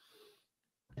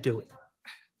 do it.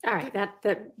 All right,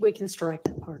 that we can strike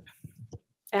that part.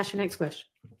 Ask your next question.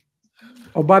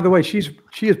 Oh, by the way, she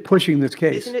is pushing this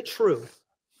case. Isn't it true?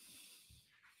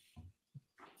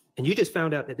 And you just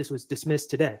found out that this was dismissed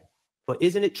today, but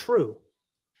isn't it true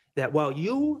that while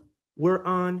you were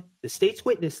on the state's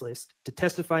witness list to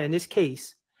testify in this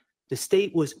case, the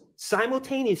state was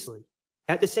simultaneously,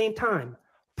 at the same time,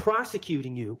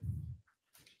 prosecuting you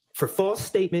for false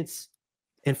statements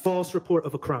and false report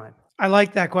of a crime? I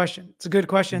like that question. It's a good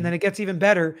question. And then it gets even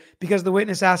better because the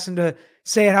witness asked him to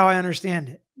say it how I understand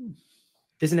it.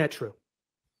 Isn't that true?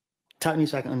 Talk to me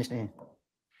so I can understand.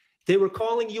 They were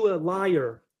calling you a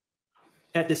liar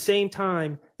at the same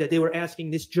time that they were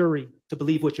asking this jury to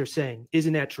believe what you're saying.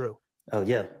 Isn't that true? Oh,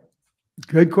 yeah.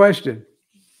 Good question.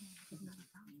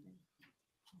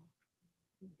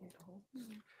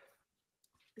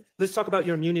 Let's talk about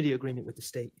your immunity agreement with the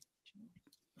state.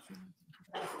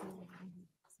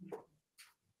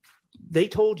 They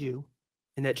told you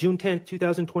in that June 10th,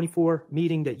 2024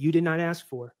 meeting that you did not ask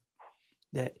for,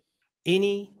 that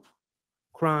any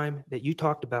crime that you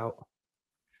talked about,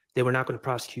 they were not going to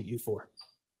prosecute you for,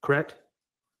 correct?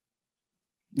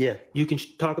 Yeah. You can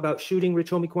talk about shooting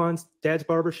Rich Homie-Kwan's dad's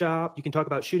barbershop. You can talk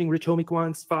about shooting Rich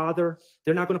Homie-Kwan's father.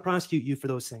 They're not going to prosecute you for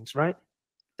those things, right?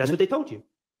 That's what they told you.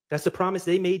 That's the promise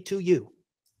they made to you,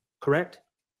 correct?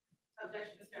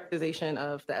 Characterization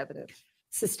of the evidence.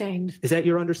 Sustained. Is that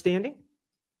your understanding?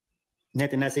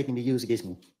 Nothing I say can be used against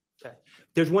me. Okay.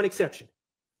 There's one exception.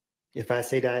 If I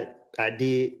say that I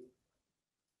did,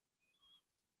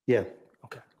 yeah.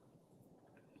 Okay.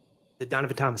 The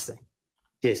Donovan Thomas thing.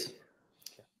 Yes.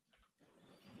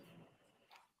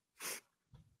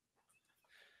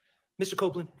 Mr.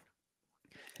 Copeland,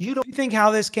 You think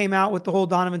how this came out with the whole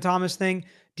Donovan Thomas thing?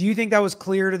 Do you think that was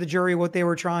clear to the jury what they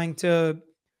were trying to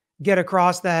get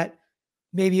across, that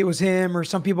maybe it was him or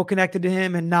some people connected to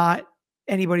him and not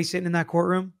anybody sitting in that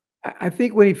courtroom? I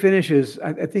think when he finishes,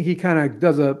 I think he kind of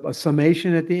does a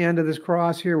summation at the end of this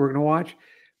cross here. We're going to watch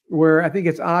where I think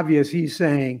it's obvious he's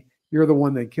saying, you're the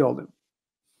one that killed him.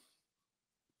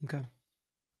 Okay.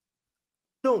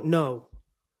 Don't know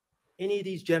any of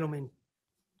these gentlemen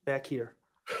back here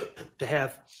to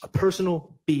have a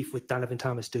personal beef with Donovan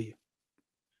Thomas, do you?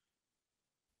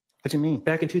 What you mean?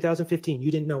 Back in 2015,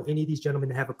 you didn't know any of these gentlemen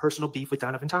to have a personal beef with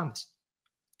Donovan Thomas.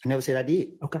 I never said I did.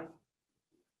 Okay.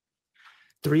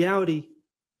 The reality,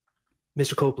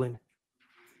 Mr. Copeland,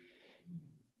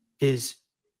 is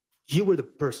you were the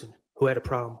person who had a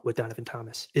problem with Donovan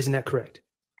Thomas. Isn't that correct?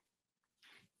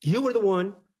 You were the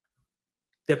one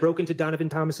that broke into Donovan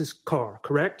Thomas's car,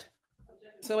 correct?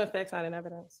 So in fact, not in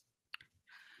evidence.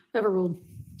 Overruled.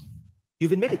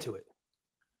 You've admitted to it.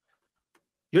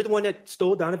 You're the one that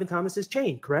stole Donovan Thomas's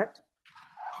chain, correct?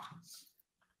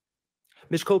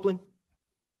 Ms. Copeland,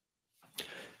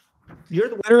 you're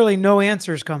the Literally no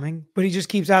answers coming, but he just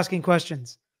keeps asking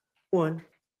questions. one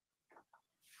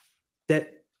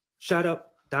that shot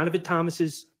up Donovan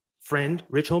Thomas's friend,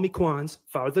 Rich Homie Kwan's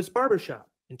father's barbershop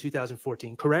in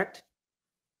 2014, correct?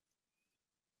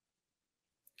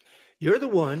 You're the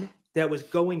one that was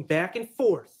going back and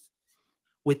forth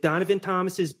with Donovan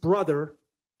Thomas's brother,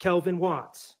 Kelvin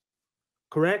Watts,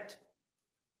 correct?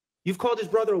 You've called his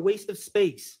brother a waste of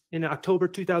space in October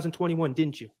 2021,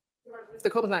 didn't you? Mr.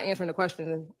 Copeland's not answering the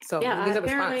question, so Yeah, he's a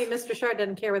apparently response. Mr. Shardt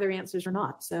doesn't care whether he answers or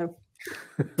not, so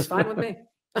it's fine with me.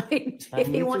 I mean, if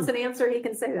Me he wants too. an answer, he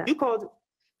can say that. You called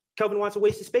Kelvin Watts a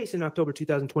waste of space in October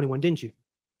 2021, didn't you?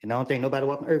 And I don't think nobody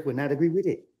walking earth would not agree with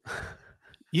it.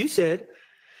 You said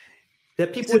that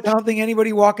He people said, would I don't think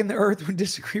anybody walking the earth would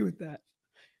disagree with that.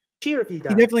 cheer if he He died,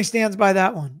 definitely stands by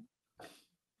that one.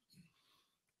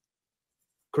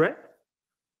 correct?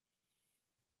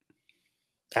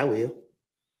 I will.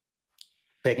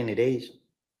 Back in the days.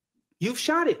 You've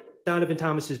shot at Donovan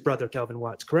Thomas's brother, Kelvin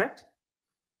Watts, correct?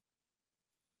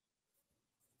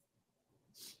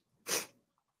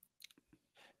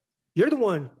 You're the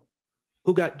one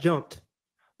who got jumped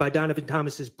by Donovan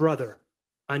Thomas's brother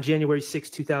on January 6,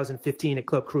 2015 at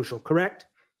Club Crucial, correct?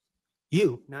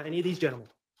 You, not any of these gentlemen.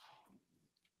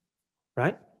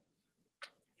 Right?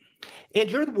 And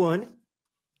you're the one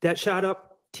that shot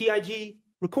up TIG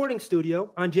recording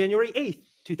studio on January 8th,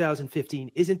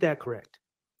 2015. Isn't that correct?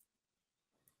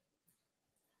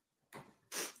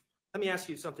 Let me ask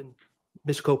you something,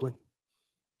 Mr. Copeland.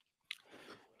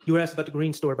 You were asked about the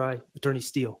Green Store by Attorney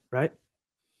Steele, right?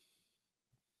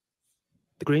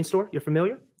 The Green Store, you're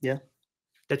familiar? Yeah.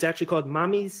 That's actually called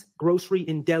Mommy's Grocery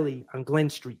in Delhi on Glen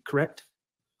Street, correct?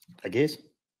 I guess.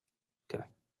 Okay.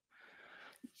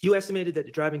 You estimated that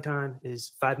the driving time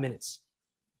is 5 minutes.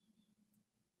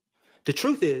 The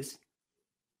truth is,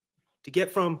 to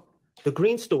get from the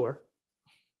Green Store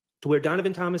to where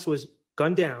Donovan Thomas was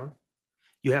gunned down,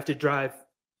 you have to drive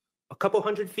a couple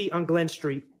hundred feet on Glen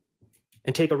Street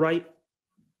and take a right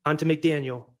onto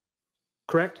McDaniel,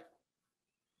 correct?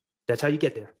 That's how you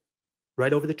get there,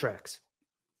 right over the tracks.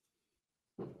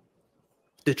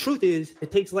 The truth is,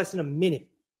 it takes less than a minute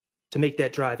to make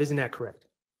that drive. Isn't that correct?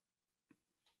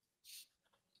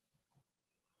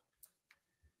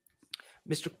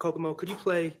 Mr. Kokomo, could you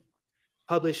play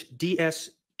publish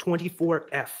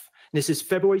DS24F? This is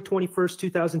February 21st,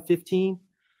 2015,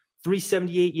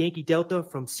 378 Yankee Delta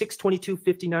from 622.59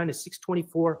 to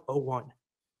 624.01.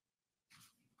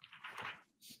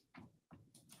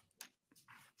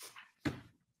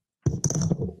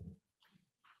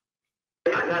 I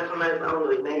got somebody, I don't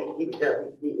know his name, he tell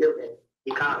me, he ill, and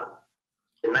he called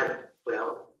the night,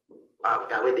 well, I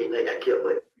forgot what they got killed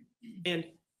with. And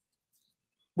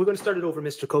we're going to start it over,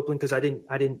 Mr. Copeland, because I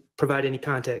didn't provide any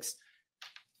context.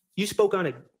 You spoke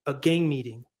on a gang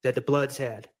meeting that the Bloods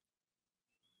had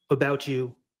about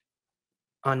you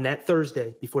on that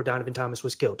Thursday before Donovan Thomas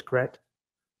was killed, correct?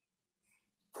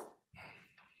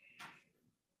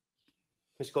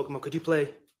 Mr. Kokomo, could you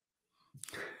play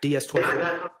DS24? I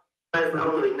got somebody, I don't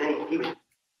know his name,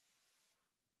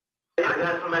 I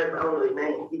got somebody, I don't know his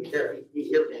name, he tell me,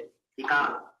 he ill, and he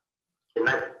called the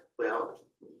night, well,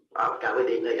 I forgot what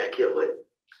they got killed with.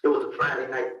 It was a Friday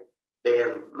night. They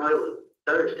had, no, it was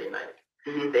Thursday night.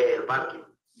 They had a barbecue.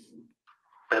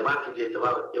 But the barbecue just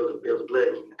about, it was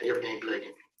bloody, everything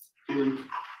bloody.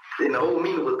 Then the whole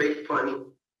meeting was based upon me.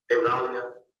 They was all in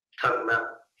there talking about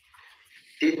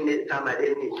talking about this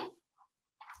and this.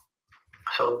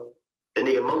 So the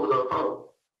nigga Mo was on the phone.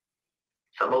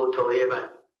 So Mo told everybody,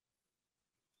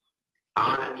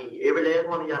 all I need, every last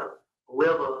one of y'all,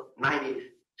 whoever 90s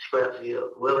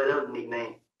Springfield, whoever that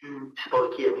nickname,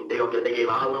 supposed to kill me. They gave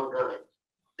all of them guns.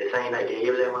 The same night they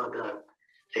gave them all guns.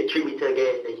 They treat me to a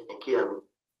gas station and kill me.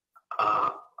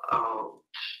 I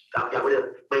forgot what else.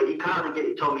 But he called and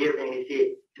he told me everything. He said,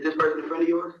 "Is this person a friend of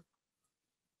yours?"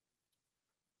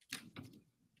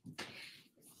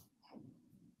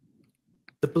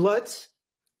 The Bloods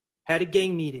had a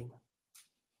gang meeting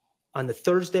on the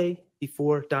Thursday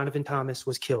before Donovan Thomas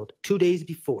was killed, 2 days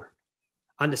before,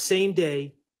 on the same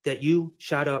day that you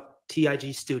shot up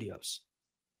TIG Studios.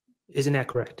 Isn't that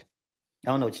correct?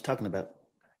 I don't know what you're talking about.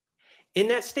 In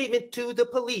that statement to the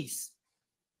police,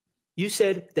 you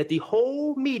said that the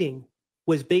whole meeting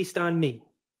was based on me.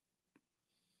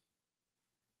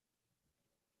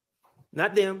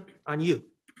 Not them, on you.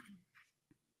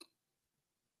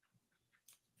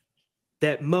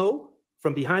 That Mo,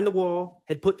 from behind the wall,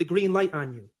 had put the green light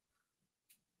on you.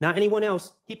 Not anyone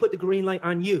else. He put the green light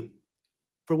on you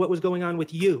for what was going on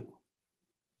with you.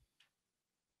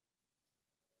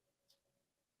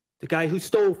 The guy who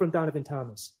stole from Donovan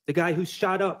Thomas. The guy who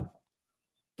shot up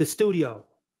the studio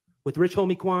with Rich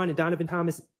Homie Quan and Donovan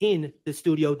Thomas in the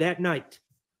studio that night.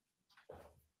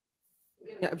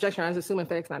 Yeah, objection, I was assuming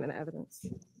facts not in the evidence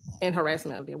and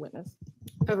harassment of the witness.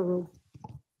 Overruled.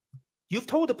 You've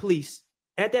told the police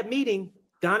at that meeting,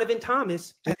 Donovan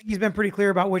Thomas. I think he's been pretty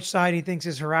clear about which side he thinks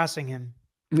is harassing him.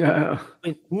 Yeah.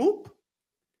 Went whoop.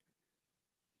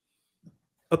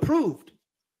 Approved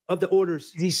of the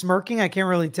orders. Is he smirking? I can't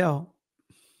really tell.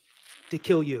 To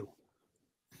kill you.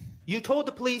 You told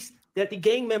the police that the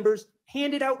gang members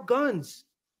handed out guns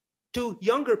to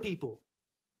younger people.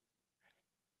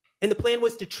 And the plan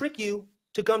was to trick you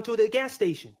to come to the gas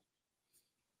station.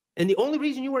 And the only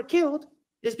reason you were killed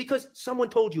is because someone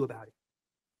told you about it.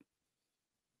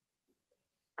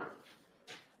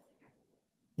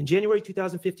 In January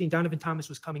 2015, Donovan Thomas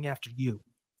was coming after you.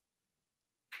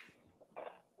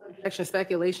 Objection,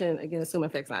 speculation, again, assuming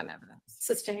facts not in evidence.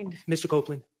 Sustained. Mr.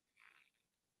 Copeland,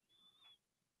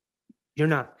 you're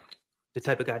not the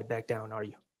type of guy to back down, are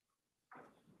you?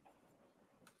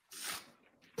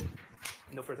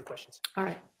 No further questions. All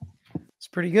right. It's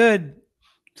pretty good.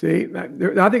 See,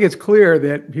 I think it's clear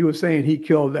that he was saying he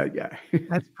killed that guy.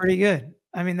 That's pretty good.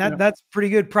 I mean, that's pretty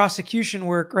good prosecution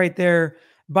work right there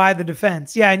by the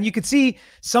defense. Yeah, and you could see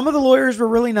some of the lawyers were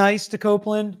really nice to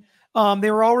Copeland.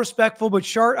 They were all respectful, but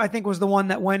Shardt, I think, was the one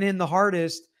that went in the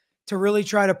hardest to really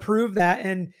try to prove that.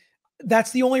 And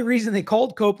that's the only reason they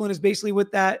called Copeland, is basically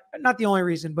with that. Not the only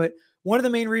reason, but one of the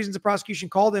main reasons the prosecution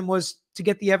called him was to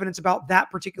get the evidence about that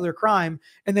particular crime.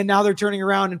 And then now they're turning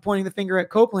around and pointing the finger at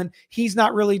Copeland. He's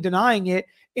not really denying it.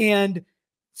 And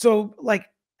so, like,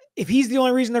 if he's the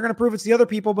only reason they're going to prove it's the other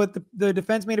people, but the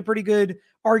defense made a pretty good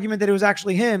argument that it was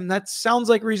actually him, that sounds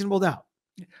like reasonable doubt.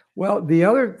 Well, the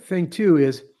other thing too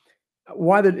is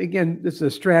again, this is a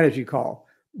strategy call.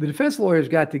 The defense lawyers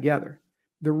got together.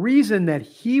 The reason that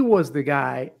he was the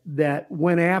guy that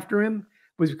went after him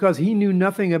was because he knew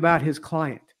nothing about his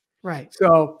client. Right.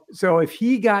 So if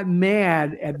he got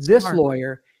mad at this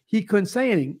lawyer, he couldn't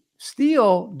say anything.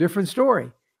 Steele, different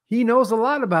story. He knows a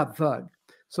lot about Thug.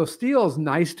 So Steele's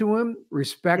nice to him,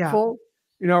 respectful,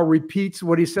 repeats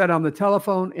what he said on the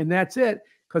telephone, and that's it,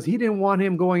 because he didn't want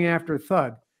him going after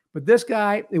Thug. But this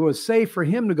guy, it was safe for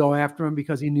him to go after him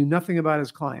because he knew nothing about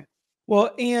his client.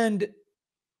 Well, and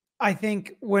I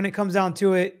think when it comes down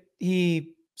to it,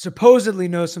 he supposedly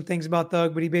knows some things about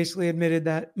Thug, but he basically admitted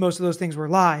that most of those things were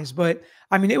lies. But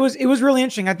I mean, it was really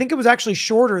interesting. I think it was actually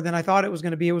shorter than I thought it was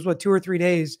going to be. It was 2 or 3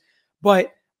 days,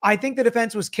 but I think the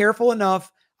defense was careful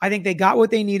enough. I think they got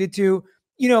what they needed to,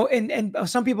 and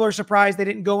some people are surprised they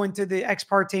didn't go into the ex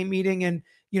parte meeting and,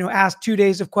 ask 2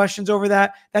 days of questions over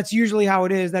that. That's usually how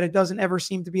it is, that it doesn't ever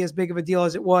seem to be as big of a deal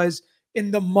as it was in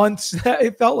the months that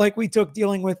it felt like we took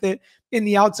dealing with it in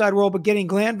the outside world. But getting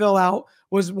Glanville out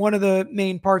was one of the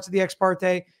main parts of the ex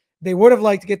parte. They would have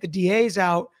liked to get the DAs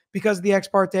out because of the ex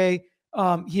parte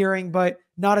hearing, but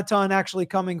not a ton actually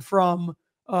coming from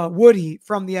Woody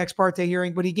from the ex parte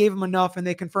hearing, but he gave them enough and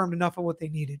they confirmed enough of what they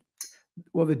needed.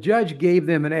 Well, the judge gave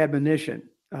them an admonition.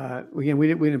 Again, we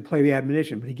didn't play the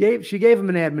admonition, but she gave him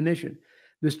an admonition.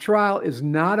 This trial is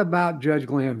not about Judge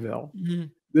Glanville. Mm-hmm.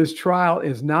 This trial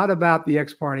is not about the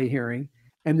ex parte hearing,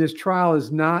 and this trial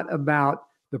is not about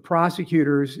the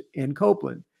prosecutors in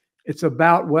Copeland. It's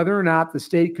about whether or not the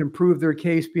state can prove their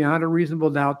case beyond a reasonable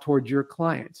doubt towards your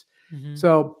clients. Mm-hmm.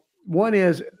 So one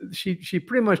is she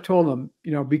pretty much told them,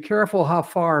 be careful how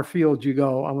far afield you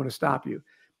go. I want to stop you.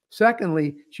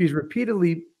 Secondly, she's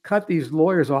repeatedly cut these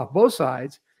lawyers off both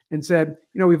sides and said,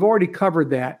 we've already covered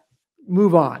that.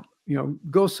 Move on.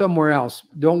 Go somewhere else.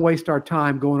 Don't waste our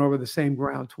time going over the same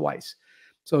ground twice.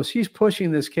 So she's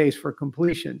pushing this case for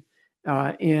completion,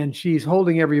 and she's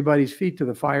holding everybody's feet to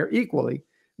the fire equally,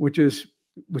 which is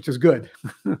good.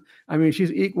 I mean,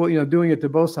 she's equal, doing it to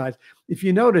both sides. If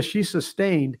you notice, she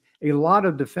sustained a lot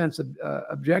of defense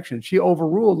objections. She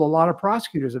overruled a lot of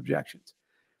prosecutors' objections.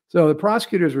 So the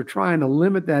prosecutors were trying to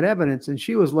limit that evidence, and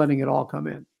she was letting it all come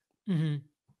in. Mm-hmm.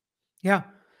 Yeah.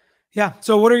 Yeah.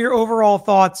 So what are your overall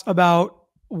thoughts about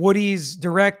Woody's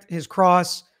direct, his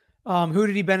cross? Who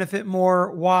did he benefit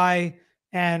more? Why?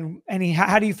 And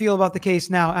how do you feel about the case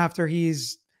now after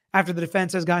the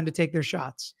defense has gotten to take their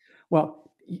shots?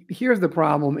 Well, here's the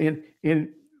problem.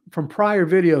 From prior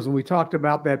videos, when we talked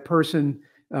about that person,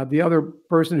 the other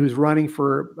person who's running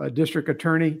for a district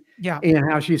attorney, and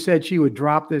how she said she would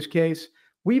drop this case,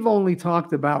 we've only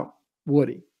talked about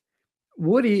Woody.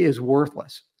 Woody is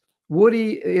worthless.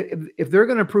 Woody, if they're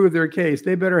going to prove their case,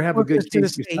 they better have Worthless a good to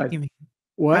the case. state, you mean?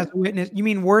 What? As a witness? You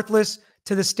mean worthless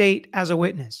to the state as a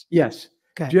witness? Yes.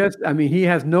 Okay. He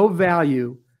has no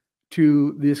value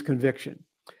to this conviction.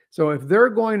 So if they're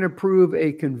going to prove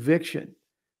a conviction,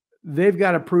 they've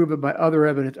got to prove it by other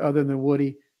evidence other than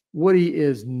Woody. Woody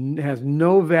has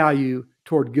no value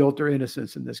toward guilt or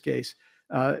innocence in this case.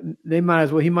 He might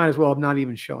as well have not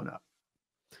even shown up.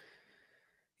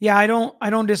 Yeah, I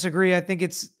don't disagree. I think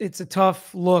it's a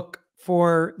tough look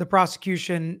for the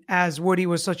prosecution, as Woody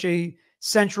was such a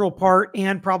central part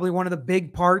and probably one of the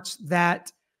big parts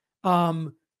that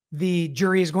the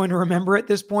jury is going to remember at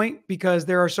this point, because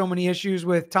there are so many issues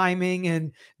with timing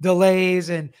and delays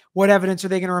and what evidence are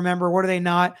they going to remember? What are they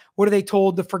not? What are they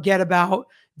told to forget about?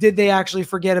 Did they actually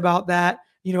forget about that?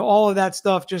 All of that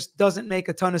stuff just doesn't make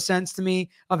a ton of sense to me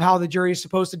of how the jury is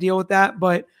supposed to deal with that.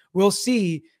 But we'll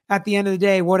see at the end of the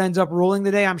day what ends up ruling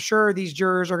the day. I'm sure these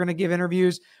jurors are going to give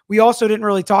interviews. We also didn't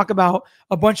really talk about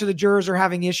a bunch of the jurors are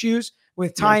having issues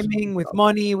with timing, with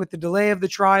money, with the delay of the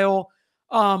trial.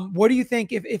 What do you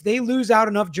think if they lose out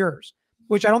enough jurors,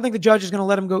 which I don't think the judge is going to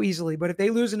let them go easily, but if they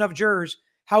lose enough jurors,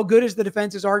 how good is the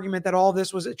defense's argument that all of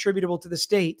this was attributable to the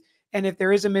state? And if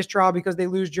there is a mistrial because they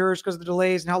lose jurors because of the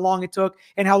delays and how long it took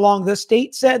and how long the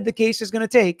state said the case is going to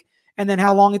take, and then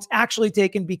how long it's actually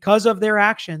taken because of their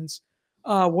actions,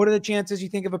 what are the chances you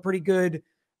think of a pretty good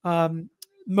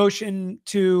motion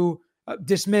to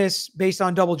dismiss based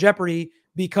on double jeopardy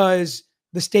because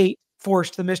the state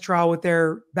forced the mistrial with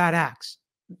their bad acts?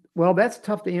 Well, that's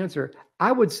tough to answer.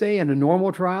 I would say in a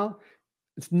normal trial,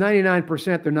 it's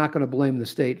 99% they're not going to blame the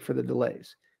state for the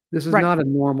delays. This is not a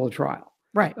normal trial.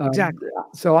 Right, exactly.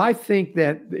 So I think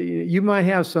that you might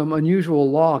have some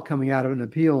unusual law coming out of an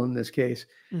appeal in this case,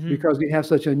 because we have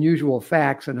such unusual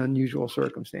facts and unusual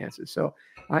circumstances. So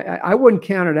I wouldn't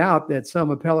count it out that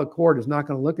some appellate court is not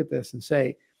going to look at this and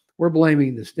say, we're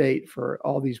blaming the state for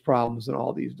all these problems and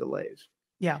all these delays.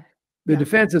 Yeah. The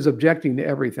defense is objecting to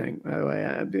everything.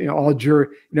 All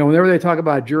juror, whenever they talk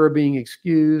about a juror being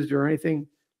excused or anything,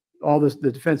 all this,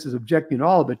 the defense is objecting to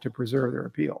all of it to preserve their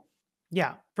appeal.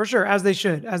 Yeah, for sure. As they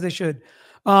should,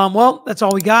 well, that's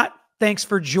all we got. Thanks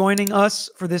for joining us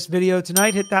for this video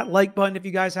tonight. Hit that like button if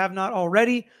you guys have not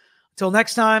already. Until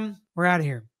next time, we're out of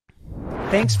here.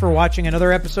 Thanks for watching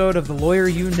another episode of The Lawyer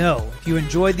You Know. If you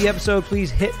enjoyed the episode,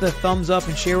 please hit the thumbs up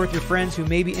and share with your friends who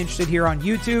may be interested here on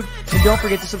YouTube. And don't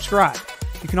forget to subscribe.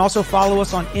 You can also follow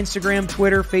us on Instagram,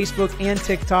 Twitter, Facebook, and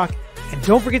TikTok. And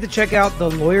don't forget to check out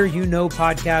the Lawyer You Know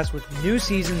podcast with new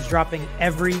seasons dropping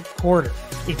every quarter.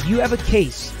 If you have a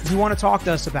pase you want to talk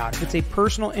to us about, if it's a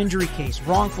personal injury case,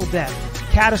 wrongful death,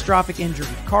 catastrophic injury,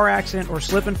 car accident, or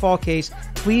slip and fall case,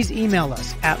 please email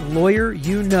us at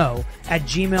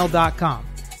lawyeryouknow@gmail.com.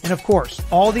 And of course,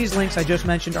 all these links I just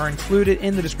mentioned are included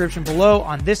in the description below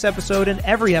on this episode and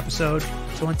every episode.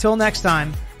 So until next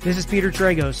time, this is Peter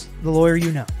Tragos, The Lawyer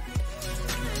You Know.